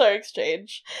 throughout this entire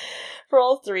exchange for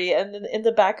all three. And then in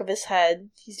the back of his head,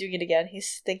 he's doing it again.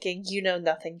 He's thinking, "You know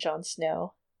nothing, Jon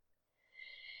Snow."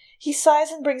 He sighs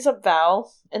and brings up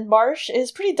Val, and Marsh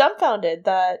is pretty dumbfounded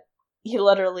that he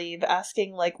let her leave,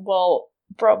 asking, like, well,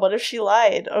 bro, what if she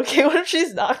lied? Okay, what if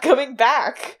she's not coming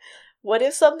back? What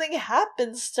if something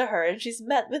happens to her and she's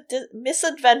met with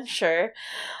misadventure?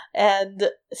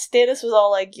 And Stannis was all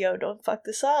like, yo, don't fuck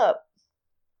this up.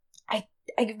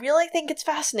 I really think it's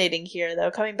fascinating here,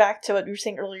 though, coming back to what we were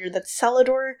saying earlier, that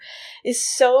Celador is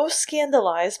so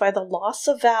scandalized by the loss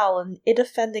of Val and it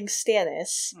offending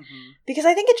Stannis. Because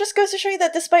I think it just goes to show you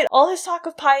that despite all his talk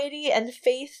of piety and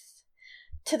faith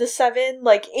to the Seven,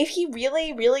 like, if he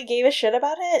really, really gave a shit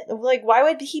about it, like, why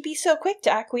would he be so quick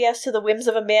to acquiesce to the whims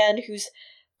of a man who's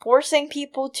forcing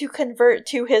people to convert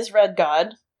to his red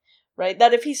god? Right?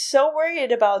 That if he's so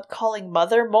worried about calling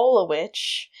Mother Mole a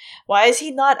witch, why is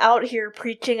he not out here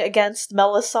preaching against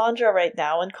Melisandre right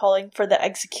now and calling for the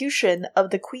execution of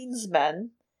the Queen's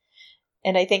men?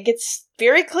 And I think it's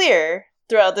very clear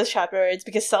throughout this chapter, it's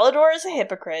because Celador is a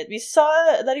hypocrite. We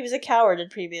saw that he was a coward in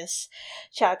previous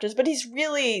chapters, but he's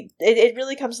really, it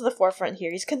really comes to the forefront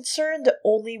here. He's concerned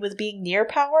only with being near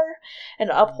power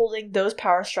and upholding those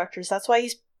power structures. That's why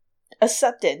he's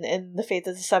accepted in the faith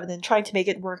of the Seven and trying to make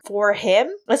it work for him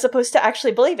as opposed to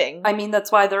actually believing. I mean,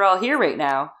 that's why they're all here right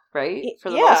now, right? For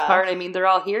the most part. I mean, they're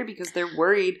all here because they're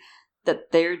worried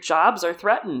that their jobs are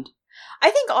threatened.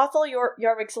 I think Othel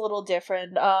Yarwick's a little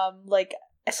different. Like,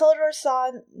 Celador's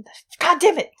son... God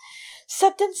damn it!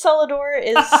 Septon Celador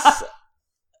is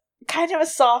kind of a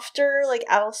softer, like,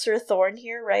 Alistair Thorne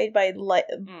here, right? By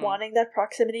wanting that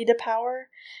proximity to power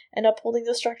and upholding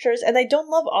those structures. And I don't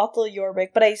love Othel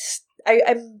Yarwick, but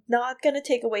I'm not going to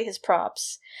take away his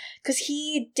props. Because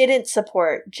he didn't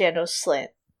support Janos Slynt.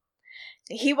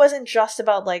 He wasn't just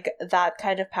about, like, that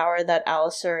kind of power that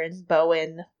Alistair and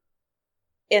Bowen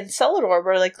and Celador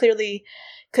were, like, clearly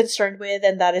concerned with,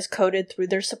 and that is coded through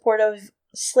their support of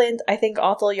Slynt. I think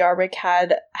Othel Yarwick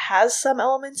has some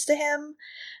elements to him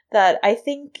that I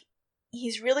think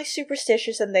he's really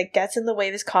superstitious and that gets in the way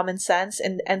of his common sense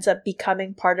and ends up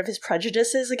becoming part of his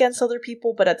prejudices against other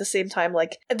people, but at the same time,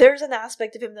 like, there's an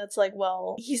aspect of him that's like,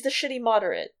 well, he's the shitty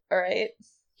moderate, alright?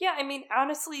 Yeah, I mean,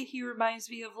 honestly, he reminds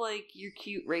me of, like, your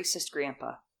cute racist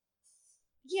grandpa.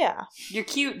 Yeah. Your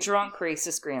cute, drunk,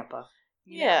 racist grandpa.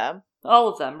 Yeah. All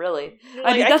of them, really. Like,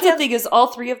 I mean, that's the thing is, all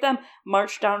three of them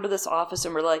marched down to this office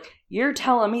and were like, you're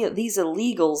telling me that these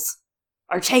illegals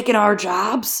are taking our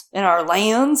jobs and our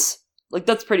lands? Like,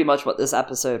 that's pretty much what this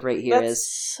episode right here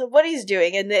is. What he's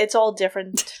doing, and it's all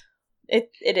different. It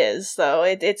is, though.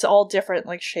 It's all different,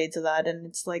 like, shades of that, and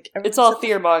it's like... It's all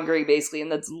fear-mongering, basically,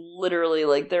 and that's literally,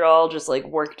 like, they're all just, like,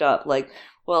 worked up, like,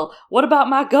 well, what about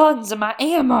my guns and my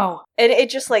ammo? And it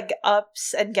just, like,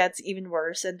 ups and gets even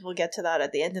worse, and we'll get to that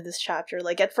at the end of this chapter.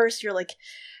 Like, at first you're like,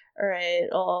 alright,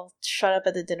 I'll shut up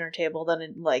at the dinner table, then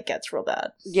it, like, gets real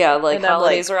bad. Yeah, like,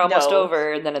 holidays are almost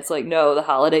over, and then it's like, no, the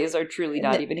holidays are truly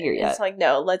not even here yet. It's like,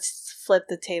 no, let's flip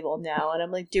the table now, and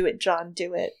I'm like, do it, John,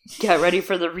 do it. Get ready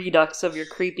for the redux of your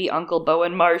creepy Uncle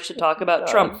Bowen Marsh to talk about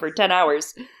Trump for 10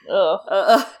 hours.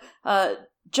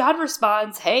 Jon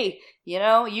responds, hey, you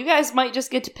know, you guys might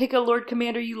just get to pick a Lord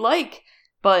Commander you like,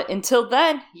 but until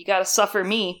then, you gotta suffer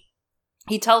me.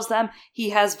 He tells them he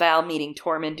has Val meeting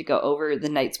Tormund to go over the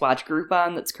Night's Watch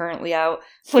Groupon that's currently out.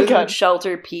 Food,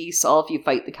 shelter, peace, all if you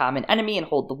fight the common enemy and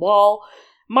hold the wall.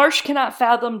 Marsh cannot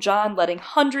fathom Jon letting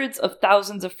hundreds of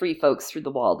thousands of free folks through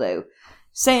the wall, though,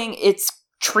 saying it's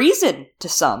treason to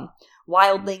some.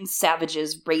 Wildlings,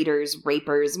 savages, raiders,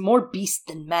 rapers, more beasts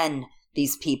than men,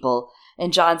 these people.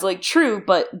 And Jon's like, true,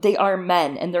 but they are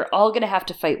men, and they're all going to have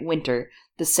to fight winter,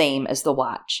 the same as the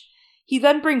Watch. He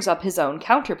then brings up his own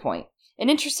counterpoint. An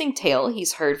interesting tale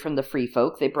he's heard from the free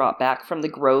folk they brought back from the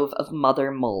grove of Mother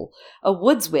Mole, a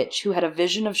woods witch who had a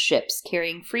vision of ships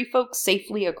carrying free folk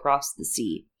safely across the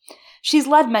sea. She's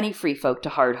led many free folk to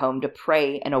Hardhome to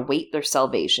pray and await their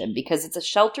salvation because it's a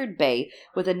sheltered bay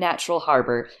with a natural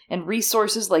harbor, and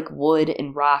resources like wood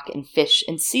and rock and fish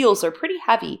and seals are pretty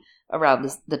heavy around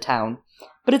the town.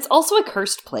 But it's also a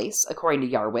cursed place, according to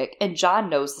Yarwick, and Jon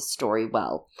knows the story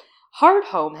well.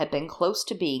 Hardhome had been close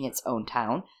to being its own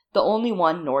town, the only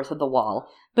one north of the wall,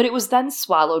 but it was then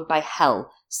swallowed by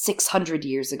hell 600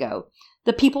 years ago.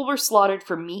 The people were slaughtered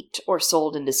for meat or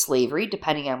sold into slavery,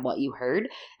 depending on what you heard,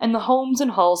 and the homes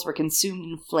and halls were consumed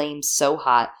in flames so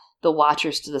hot the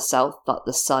watchers to the south thought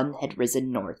the sun had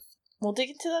risen north. We'll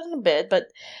dig into that in a bit, but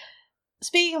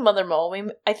speaking of Mother Mole,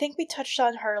 I think we touched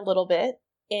on her a little bit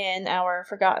in our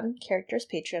Forgotten Characters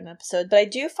Patreon episode, but I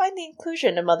do find the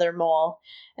inclusion of Mother Mole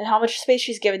and how much space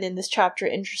she's given in this chapter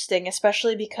interesting,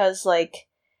 especially because, like,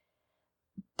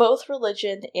 both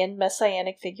religion and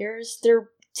messianic figures, they're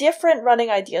different running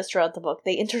ideas throughout the book.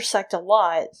 They intersect a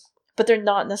lot, but they're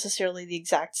not necessarily the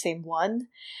exact same one.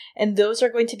 And those are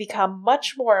going to become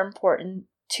much more important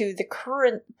to the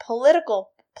current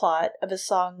political plot of A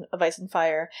Song of Ice and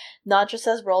Fire, not just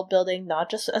as world building, not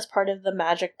just as part of the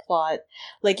magic plot.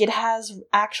 Like, it has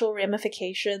actual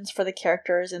ramifications for the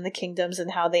characters and the kingdoms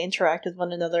and how they interact with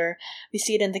one another. We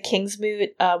see it in the Kingsmoot,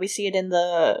 we see it in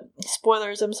the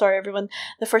spoilers, I'm sorry everyone,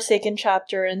 the Forsaken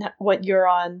chapter, and what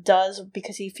Euron does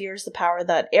because he fears the power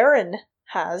that Aaron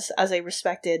has as a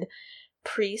respected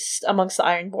priest amongst the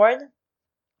Ironborn.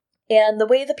 And the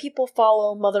way the people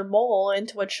follow Mother Mole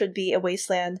into what should be a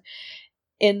wasteland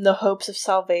in the hopes of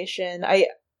salvation,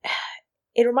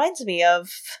 it reminds me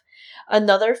of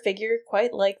another figure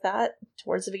quite like that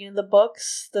towards the beginning of the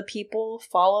books. The people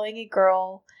following a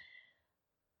girl,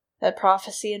 that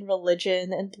prophecy and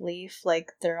religion and belief,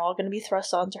 like, they're all going to be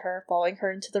thrust onto her, following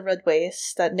her into the Red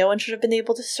Waste, that no one should have been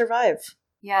able to survive.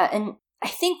 Yeah, and I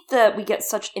think that we get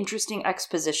such interesting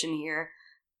exposition here.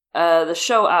 The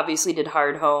show obviously did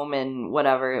Hardhome and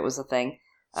whatever, it was a thing.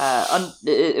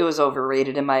 It was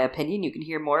overrated in my opinion. You can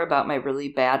hear more about my really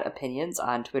bad opinions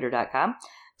on twitter.com.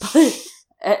 But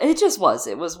it just was.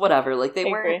 It was whatever. Like, they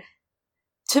weren't...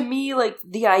 To me, like,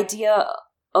 the idea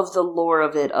of the lore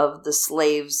of it, of the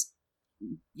slaves,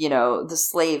 you know, the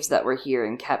slaves that were here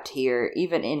and kept here,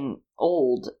 even in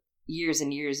old years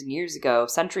and years and years ago,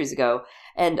 centuries ago,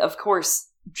 and of course,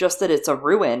 just that it's a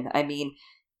ruin. I mean,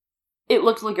 it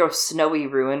looked like a snowy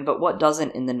ruin, but what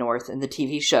doesn't in the North in the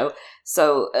TV show?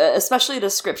 So, especially the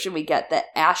description we get that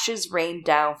ashes rained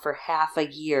down for half a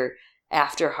year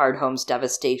after Hardhome's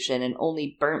devastation, and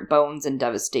only burnt bones and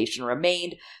devastation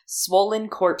remained, swollen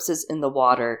corpses in the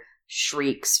water,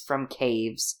 shrieks from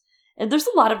caves. And there's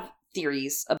a lot of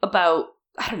theories about,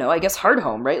 I don't know, I guess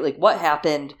Hardhome, right? Like, what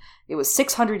happened? It was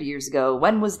 600 years ago.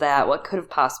 When was that? What could have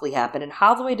possibly happened? And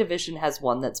Holloway Division has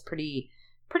one that's pretty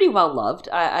well loved.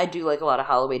 I do like a lot of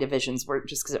Holloway Division's work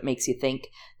just because it makes you think.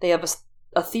 They have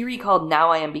a theory called Now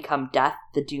I Am Become Death,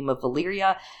 the Doom of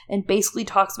Valyria, and basically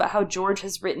talks about how George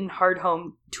has written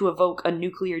Hardhome to evoke a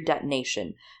nuclear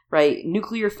detonation, right?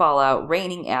 Nuclear fallout,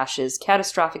 raining ashes,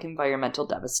 catastrophic environmental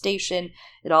devastation.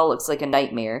 It all looks like a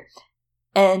nightmare.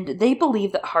 And they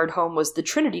believe that Hardhome was the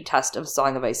Trinity test of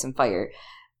Song of Ice and Fire,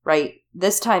 right?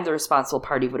 This time the responsible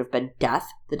party would have been Death,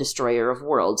 the destroyer of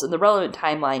worlds. And the relevant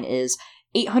timeline is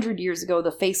 800 years ago, the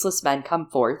Faceless Men come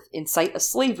forth, incite a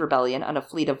slave rebellion on a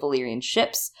fleet of Valyrian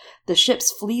ships. The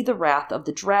ships flee the wrath of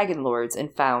the Dragon Lords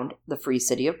and found the free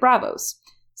city of Braavos.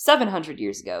 700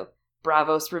 years ago,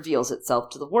 Braavos reveals itself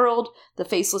to the world. The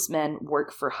Faceless Men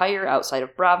work for hire outside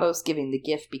of Braavos, giving the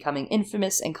gift, becoming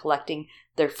infamous, and collecting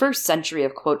their first century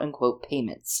of quote-unquote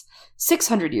payments.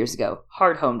 600 years ago,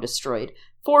 Hardhome destroyed.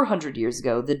 400 years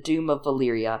ago, the Doom of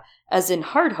Valyria, as in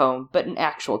Hardhome, but an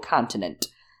actual continent.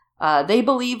 They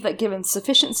believe that given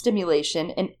sufficient stimulation,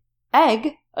 an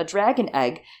egg, a dragon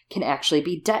egg, can actually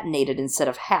be detonated instead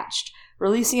of hatched,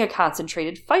 releasing a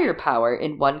concentrated firepower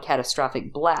in one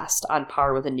catastrophic blast on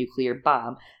par with a nuclear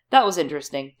bomb. That was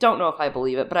interesting. Don't know if I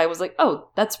believe it, but I was like, oh,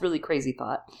 that's really crazy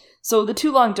thought. So the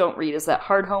too long don't read is that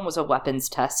Hardhome was a weapons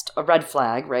test, a red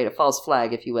flag, right, a false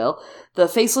flag, if you will, the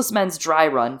Faceless Men's dry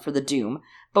run for the Doom.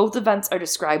 Both events are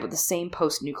described with the same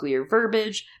post-nuclear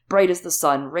verbiage: bright as the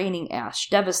sun, raining ash,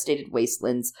 devastated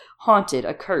wastelands, haunted,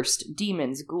 accursed,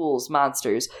 demons, ghouls,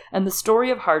 monsters, and the story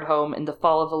of Hardhome and the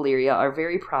fall of Valyria are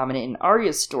very prominent in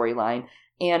Arya's storyline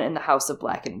and in the House of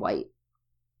Black and White.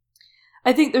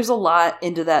 I think there's a lot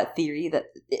into that theory that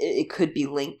it could be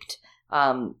linked,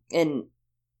 and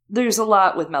there's a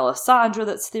lot with Melisandre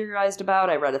that's theorized about.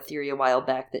 I read a theory a while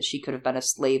back that she could have been a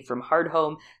slave from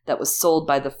Hardhome that was sold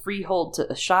by the Freehold to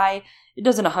Asshai. It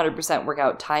doesn't 100% work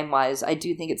out time-wise. I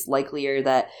do think it's likelier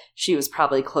that she was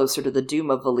probably closer to the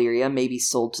Doom of Valyria, maybe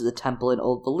sold to the temple in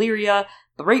Old Valyria,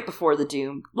 but right before the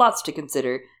Doom. Lots to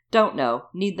consider. Don't know.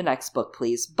 Need the next book,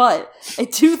 please. But I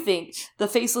do think the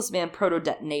Faceless Man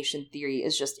proto-detonation theory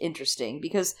is just interesting,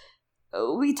 because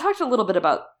we talked a little bit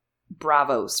about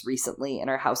Braavos recently in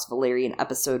our House Valyrian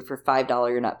episode for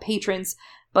 $5 and up patrons,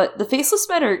 but the Faceless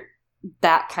Men are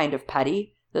that kind of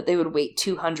petty that they would wait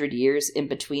 200 years in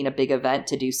between a big event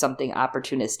to do something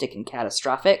opportunistic and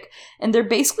catastrophic, and they're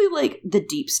basically like the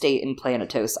deep state in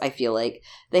Planetos. I feel like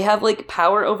they have like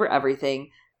power over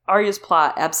everything. Arya's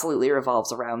plot absolutely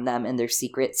revolves around them and their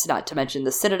secrets, not to mention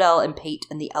the Citadel and Pate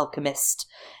and the Alchemist.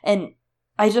 And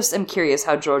I just am curious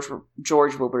how George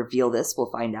will reveal this.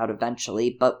 We'll find out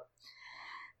eventually, but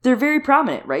they're very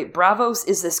prominent, right? Braavos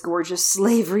is this gorgeous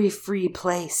slavery-free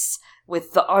place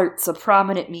with the arts a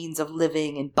prominent means of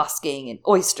living and busking and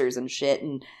oysters and shit.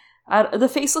 And the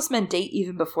Faceless Men date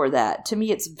even before that. To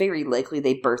me, it's very likely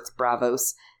they birthed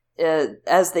Braavos.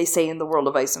 As they say in The World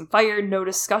of Ice and Fire, no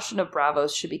discussion of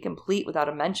Braavos should be complete without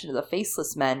a mention of the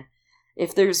Faceless Men.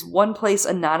 If there's one place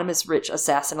anonymous rich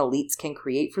assassin elites can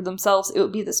create for themselves, it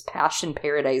would be this passion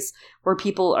paradise where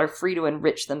people are free to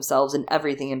enrich themselves in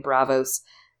everything in Braavos.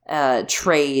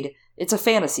 Trade. It's a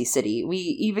fantasy city. We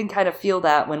even kind of feel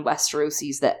that when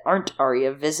Westerosies that aren't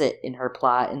Arya visit in her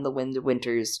plot in The Wind of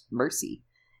Winter's Mercy.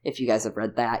 If you guys have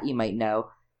read that, you might know.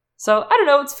 So, I don't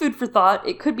know, it's food for thought.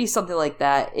 It could be something like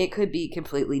that. It could be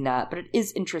completely not, but it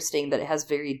is interesting that it has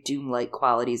very Doom-like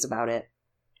qualities about it.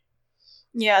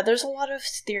 Yeah, there's a lot of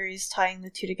theories tying the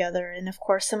two together, and of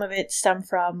course some of it stem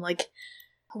from, like,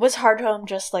 was Hardhome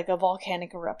just, like, a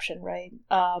volcanic eruption, right?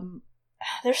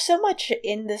 There's so much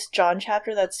in this Jon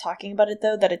chapter that's talking about it,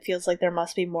 though, that it feels like there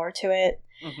must be more to it.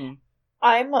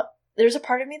 Mm-hmm. There's a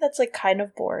part of me that's, like, kind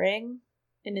of boring,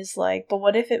 and is like, but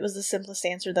what if it was the simplest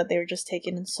answer that they were just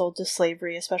taken and sold to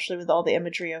slavery, especially with all the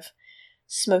imagery of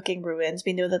smoking ruins?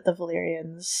 We know that the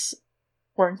Valyrians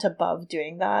weren't above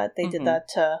doing that. They did that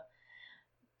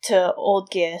to Old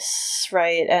Gis,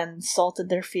 right, and salted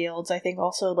their fields, I think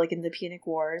also, like, in the Punic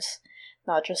Wars,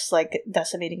 not just, like,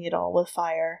 decimating it all with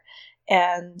fire,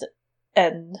 and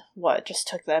what, just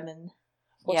took them and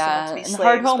forced them to be slaves.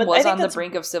 Hardhome was on the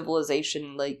brink of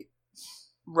civilization, like,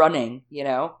 running, you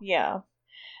know? Yeah.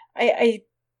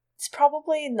 It's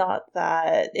probably not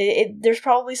that. There's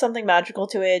probably something magical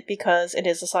to it because it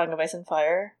is a Song of Ice and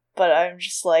Fire, but I'm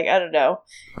just like, I don't know.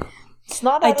 It's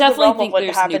not out I definitely of the realm think of what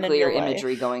there's happened nuclear in real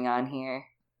imagery life. going on here.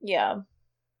 Yeah.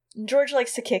 George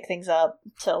likes to kick things up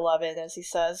to 11, as he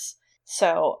says.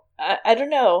 So, I don't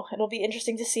know. It'll be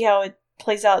interesting to see how it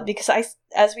plays out, because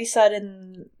as we said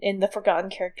in the Forgotten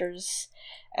Characters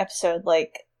episode,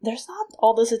 like, there's not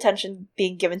all this attention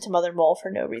being given to Mother Mole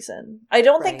for no reason. I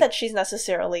don't think that she's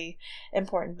necessarily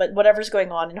important, but whatever's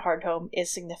going on in Hardhome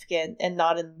is significant, and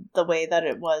not in the way that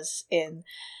it was in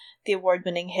the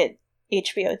award-winning hit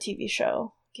HBO TV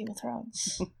show, Game of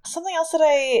Thrones. Something else that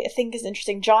I think is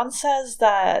interesting, Jon says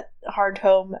that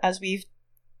Hardhome, as we've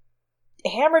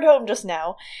hammered home just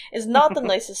now, is not the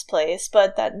nicest place,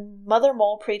 but that Mother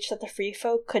Mole preached that the free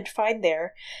folk could find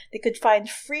there. They could find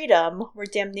freedom where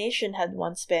damnation had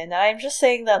once been. And I'm just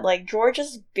saying that, like, George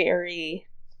is very,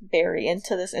 very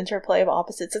into this interplay of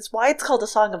opposites. It's why it's called A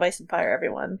Song of Ice and Fire,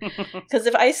 everyone. Because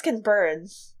if ice can burn,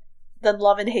 then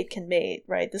love and hate can mate,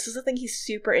 right? This is the thing he's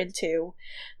super into.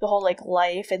 The whole, like,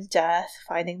 life and death,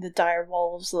 finding the dire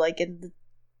wolves, like, in the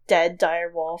dead dire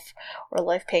wolf, or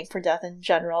life paying for death in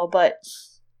general, but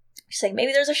saying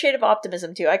maybe there's a shade of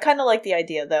optimism too. I kind of like the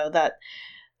idea, though, that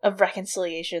of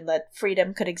reconciliation, that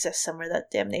freedom could exist somewhere that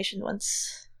damnation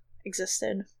once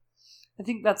existed. I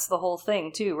think that's the whole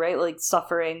thing too, right? Like,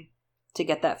 suffering to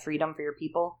get that freedom for your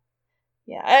people.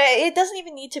 Yeah, it doesn't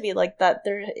even need to be like that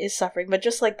there is suffering, but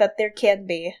just like that there can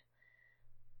be.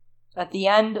 At the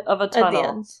end of a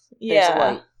tunnel, there's a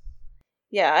light.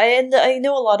 Yeah, and I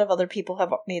know a lot of other people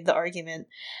have made the argument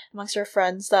amongst our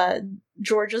friends that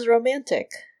George is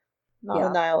romantic, not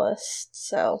a nihilist,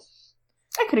 so...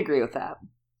 I could agree with that.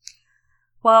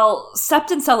 Well,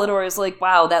 Sept and Celador is like,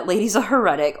 wow, that lady's a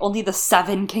heretic. Only the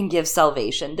Seven can give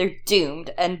salvation. They're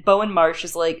doomed. And Bowen Marsh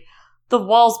is like, the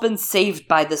wall's been saved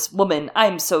by this woman.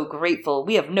 I'm so grateful.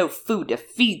 We have no food to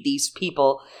feed these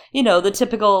people. You know, the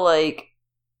typical, like,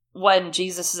 when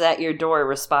Jesus is at your door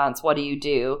response, what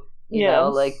do? You know,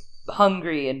 like,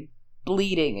 hungry and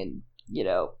bleeding and, you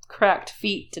know, cracked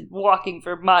feet and walking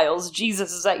for miles.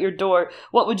 Jesus is at your door.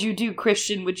 What would you do,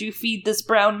 Christian? Would you feed this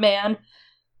brown man?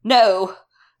 No.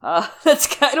 That's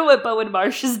kind of what Bowen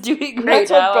Marsh is doing right now.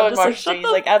 That's what Bowen Marsh is doing. He's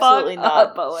like, absolutely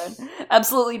not. Bowen.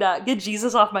 Absolutely not. Get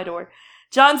Jesus off my door.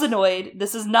 Jon's annoyed.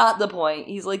 This is not the point.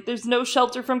 He's like, there's no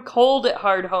shelter from cold at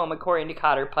Hardhome, according to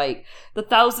Cotter Pike. The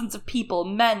thousands of people,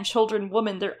 men, children,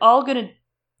 women, they're all gonna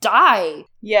die.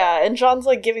 Yeah, and Jon's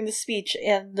like giving the speech,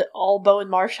 and all Bowen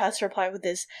Marsh has to reply with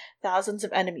is thousands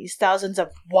of enemies, thousands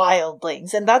of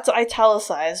wildlings, and that's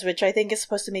italicized, which I think is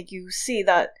supposed to make you see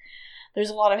that there's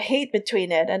a lot of hate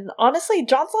between it. And honestly,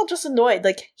 Jon's not just annoyed,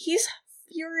 like, he's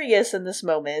furious in this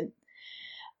moment.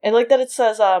 I like that it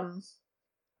says,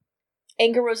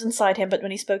 anger rose inside him, but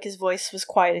when he spoke, his voice was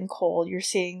quiet and cold. You're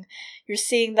seeing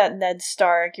that Ned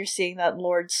Stark, you're seeing that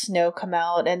Lord Snow come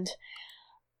out, and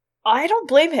I don't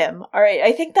blame him. Alright,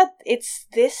 I think that it's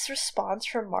this response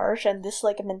from Marsh and this,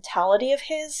 like, mentality of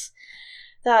his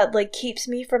that, like, keeps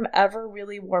me from ever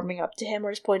really warming up to him or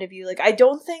his point of view. Like, I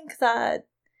don't think that...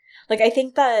 Like, I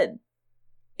think that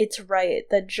it's right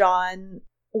that Jon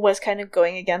was kind of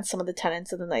going against some of the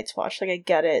tenets of the Night's Watch. Like, I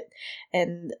get it,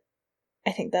 and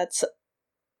I think that's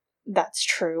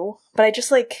true. But I just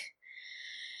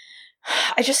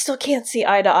still can't see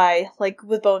eye to eye, like,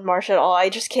 with Bowen Marsh at all. I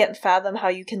just can't fathom how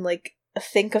you can, like,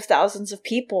 think of thousands of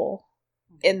people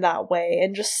in that way,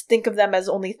 and just think of them as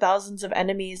only thousands of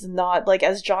enemies, and not, like,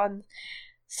 as Jon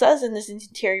says in this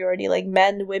interiority, like,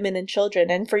 men, women, and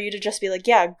children, and for you to just be like,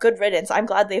 yeah, good riddance, I'm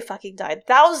glad they fucking died.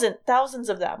 Thousands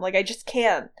of them. Like, I just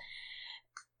can't.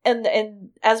 And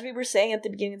as we were saying at the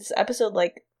beginning of this episode,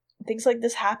 like, things like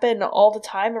this happen all the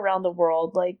time around the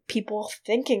world, like, people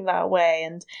thinking that way,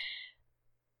 and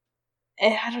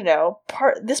I don't know,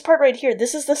 this part right here,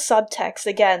 this is the subtext,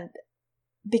 again,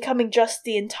 becoming just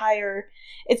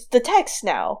it's the text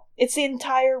now. It's the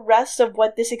entire rest of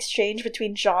what this exchange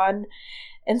between Jon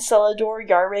and Celador,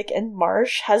 Yarwick, and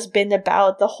Marsh has been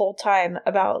about the whole time,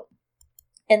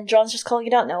 and Jon's just calling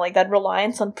it out now, like, that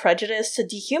reliance on prejudice to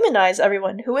dehumanize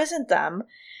everyone who isn't them,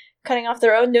 cutting off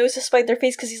their own nose to spite their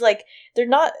face, because he's like, they're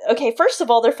not, okay, first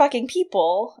of all, they're fucking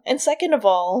people, and second of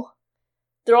all,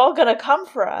 they're all gonna come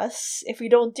for us if we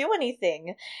don't do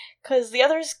anything, because the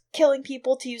others killing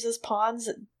people to use as pawns,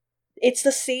 it's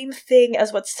the same thing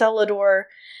as what Celador,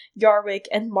 Yarwick,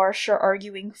 and Marsh are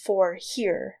arguing for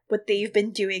here, what they've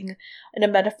been doing in a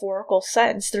metaphorical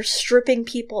sense. They're stripping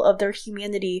people of their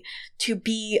humanity to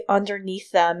be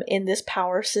underneath them in this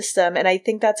power system, and I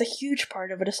think that's a huge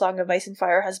part of what A Song of Ice and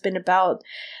Fire has been about.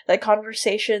 That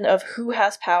conversation of who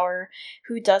has power,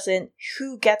 who doesn't,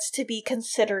 who gets to be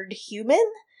considered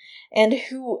human, and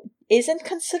who isn't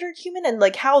considered human, and,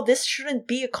 like, how this shouldn't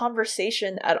be a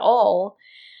conversation at all.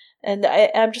 And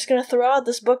I'm just going to throw out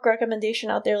this book recommendation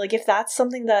out there. Like, if that's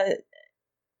something that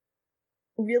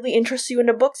really interests you in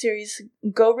a book series,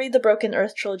 go read the Broken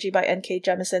Earth trilogy by N.K.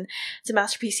 Jemisin. It's a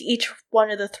masterpiece. Each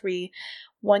one of the three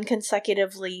won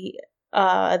consecutively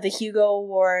the Hugo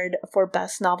Award for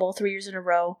Best Novel 3 years in a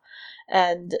row.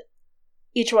 And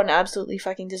each one absolutely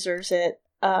fucking deserves it.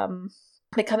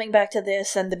 But coming back to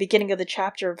this and the beginning of the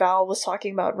chapter, Val was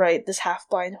talking about, right, this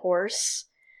half-blind horse.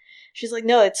 She's like,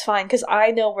 no, it's fine, because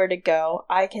I know where to go.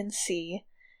 I can see.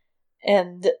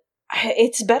 And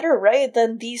it's better, right,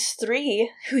 than these three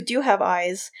who do have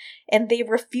eyes, and they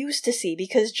refuse to see,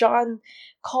 because Jon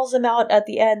calls him out at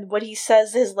the end. What he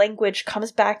says, his language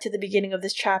comes back to the beginning of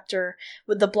this chapter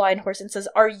with the blind horse and says,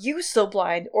 are you so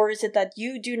blind, or is it that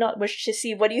you do not wish to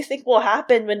see? What do you think will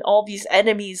happen when all these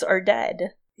enemies are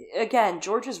dead? Again,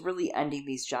 George is really ending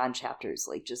these Jon chapters,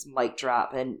 like, just mic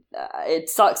drop, and it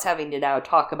sucks having to now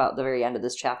talk about the very end of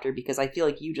this chapter, because I feel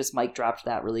like you just mic dropped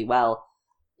that really well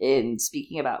in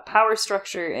speaking about power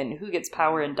structure and who gets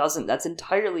power and doesn't. That's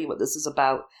entirely what this is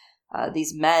about.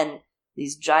 These men,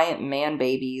 these giant man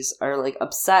babies, are, like,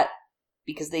 upset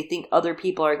because they think other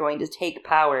people are going to take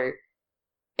power,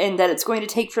 and that it's going to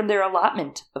take from their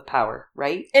allotment of power,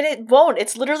 right? And it won't.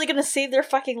 It's literally going to save their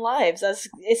fucking lives, as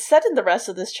it's said in the rest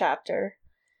of this chapter.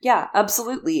 Yeah,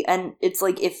 absolutely. And it's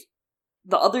like, if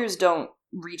the others don't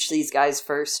reach these guys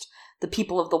first, the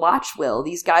people of the Watch will.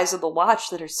 These guys of the Watch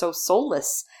that are so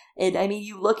soulless. And, I mean,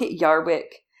 you look at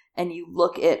Yarwick, and you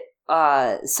look at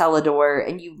Celador,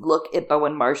 and you look at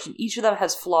Bowen Marsh, and each of them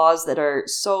has flaws that are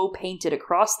so painted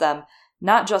across them,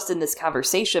 not just in this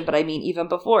conversation, but I mean, even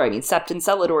before. I mean, Septon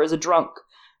Celador is a drunk,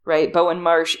 right? Bowen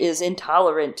Marsh is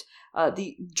intolerant.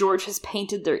 George has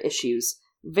painted their issues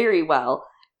very well,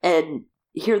 and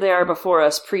here they are before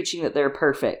us preaching that they're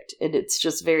perfect, and it's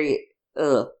just very,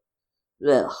 ugh.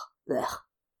 The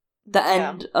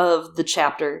end of the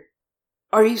chapter.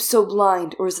 Are you so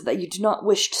blind, or is it that you do not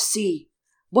wish to see?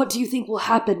 What do you think will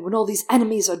happen when all these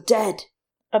enemies are dead?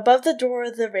 Above the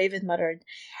door, the raven muttered,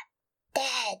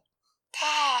 Dead.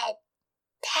 Dead!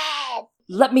 Dead!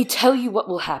 Let me tell you what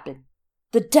will happen.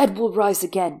 The dead will rise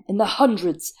again, in the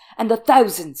hundreds and the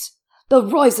thousands. They'll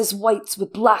rise as whites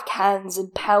with black hands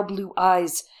and pale blue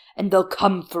eyes, and they'll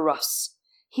come for us.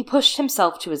 He pushed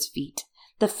himself to his feet,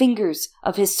 the fingers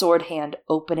of his sword hand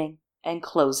opening and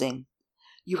closing.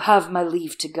 You have my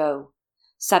leave to go.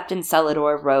 Septon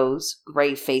Celador rose,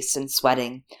 grey-faced and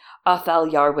sweating.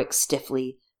 Othel Yarwick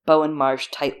stiffly, Bowen Marsh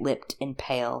tight-lipped and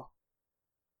pale.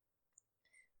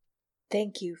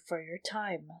 Thank you for your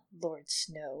time, Lord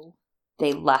Snow.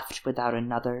 They left without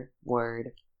another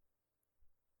word.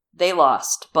 They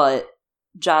lost, but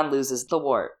Jon loses the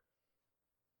war.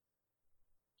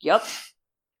 Yup.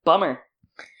 Bummer.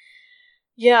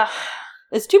 Yeah.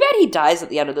 It's too bad he dies at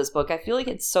the end of this book. I feel like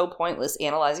it's so pointless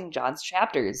analyzing Jon's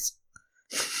chapters.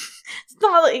 It's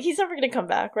not like he's never going to come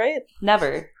back, right?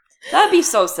 Never. That'd be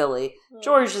so silly.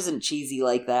 George isn't cheesy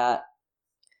like that.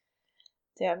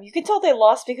 Damn, you can tell they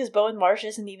lost because Bowen Marsh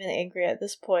isn't even angry at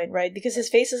this point, right? Because his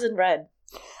face isn't red.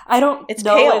 I don't It's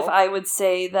know pale. if I would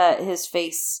say that his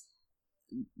face,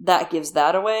 that gives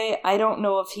that away. I don't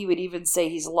know if he would even say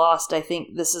he's lost. I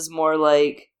think this is more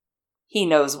like he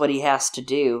knows what he has to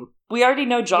do. We already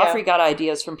know Joffrey got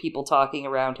ideas from people talking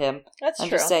around him. That's I'm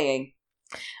true. just saying.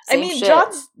 I mean,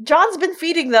 John's been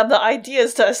feeding them the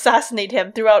ideas to assassinate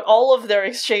him throughout all of their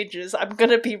exchanges. I'm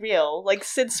gonna be real, like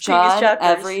since previous chapters.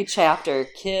 Every chapter,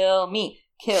 kill me,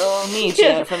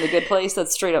 Janet from The Good Place.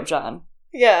 That's straight up John.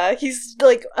 Yeah, he's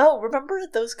like, oh, remember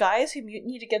those guys who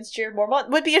mutinied against Jared Mormont?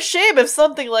 Would be a shame if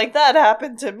something like that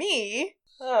happened to me.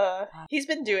 He's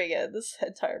been doing it this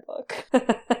entire book.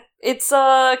 It's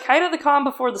kind of the calm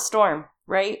before the storm,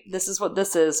 right? This is what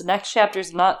this is. Next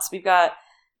chapter's nuts. We've got,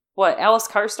 what, Alice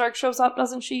Karstark shows up,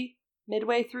 doesn't she?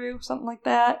 Midway through, something like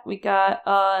that. We got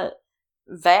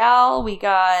Val, we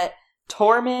got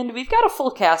Tormund. We've got a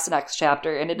full cast next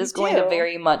chapter, and it is going to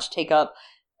very much take up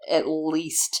at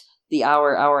least the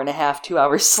hour and a half, 2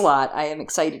 hour slot. I am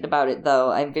excited about it,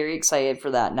 though. I'm very excited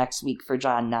for that next week for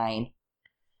John 9.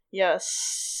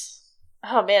 Yes.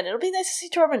 Oh man, it'll be nice to see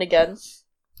Tormund again.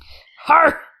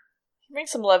 Har! Bring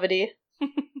some levity.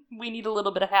 We need a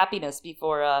little bit of happiness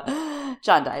before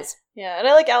John dies. Yeah, and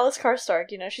I like Alice Karstark,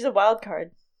 you know, she's a wild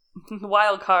card.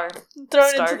 Wild card.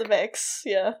 Thrown into the mix,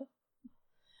 yeah.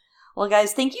 Well,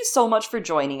 guys, thank you so much for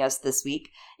joining us this week.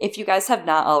 If you guys have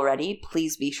not already,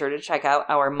 please be sure to check out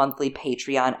our monthly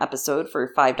Patreon episode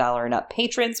for $5 and up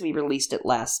patrons. We released it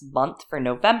last month for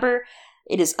November.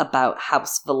 It is about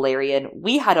House Valerian.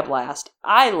 We had a blast.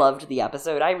 I loved the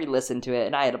episode. I re-listened to it,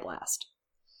 and I had a blast.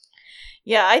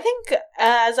 Yeah, I think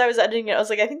as I was editing it, I was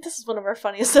like, I think this is one of our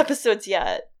funniest episodes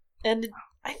yet. And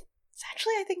it's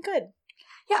actually, I think, good.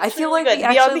 Yeah, I feel like we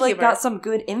actually got some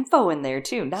good info in there,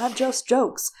 too. Not just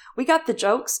jokes. We got the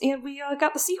jokes, and we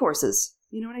got the seahorses.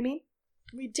 You know what I mean?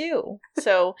 We do.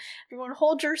 So, everyone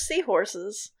hold your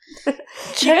seahorses. You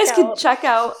guys can check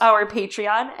out our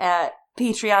Patreon at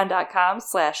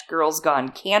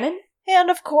patreon.com/girlsgonecanon.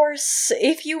 And of course,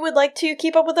 if you would like to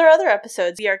keep up with our other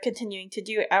episodes, we are continuing to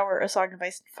do our A Song of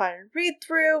Ice and Fire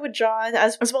read-through with John,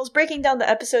 as well as breaking down the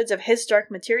episodes of His Dark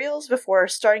Materials before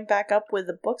starting back up with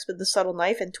the books with the Subtle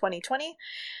Knife in 2020.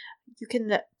 You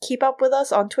can keep up with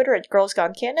us on Twitter at Girls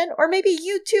Gone Canon, or maybe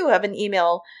you too have an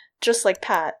email just like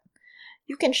Pat.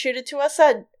 You can shoot it to us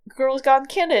at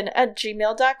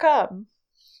girlsgonecanon@gmail.com.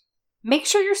 Make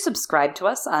sure you're subscribed to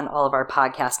us on all of our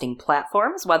podcasting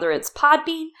platforms, whether it's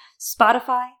Podbean,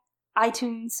 Spotify,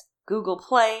 iTunes, Google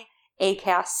Play,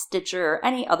 Acast, Stitcher, or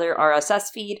any other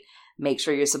RSS feed. Make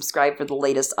sure you're subscribed for the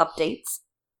latest updates.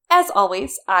 As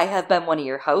always, I have been one of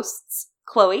your hosts,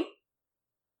 Chloe.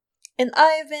 And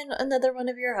I've been another one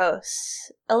of your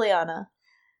hosts, Eliana.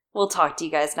 We'll talk to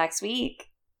you guys next week.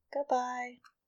 Goodbye.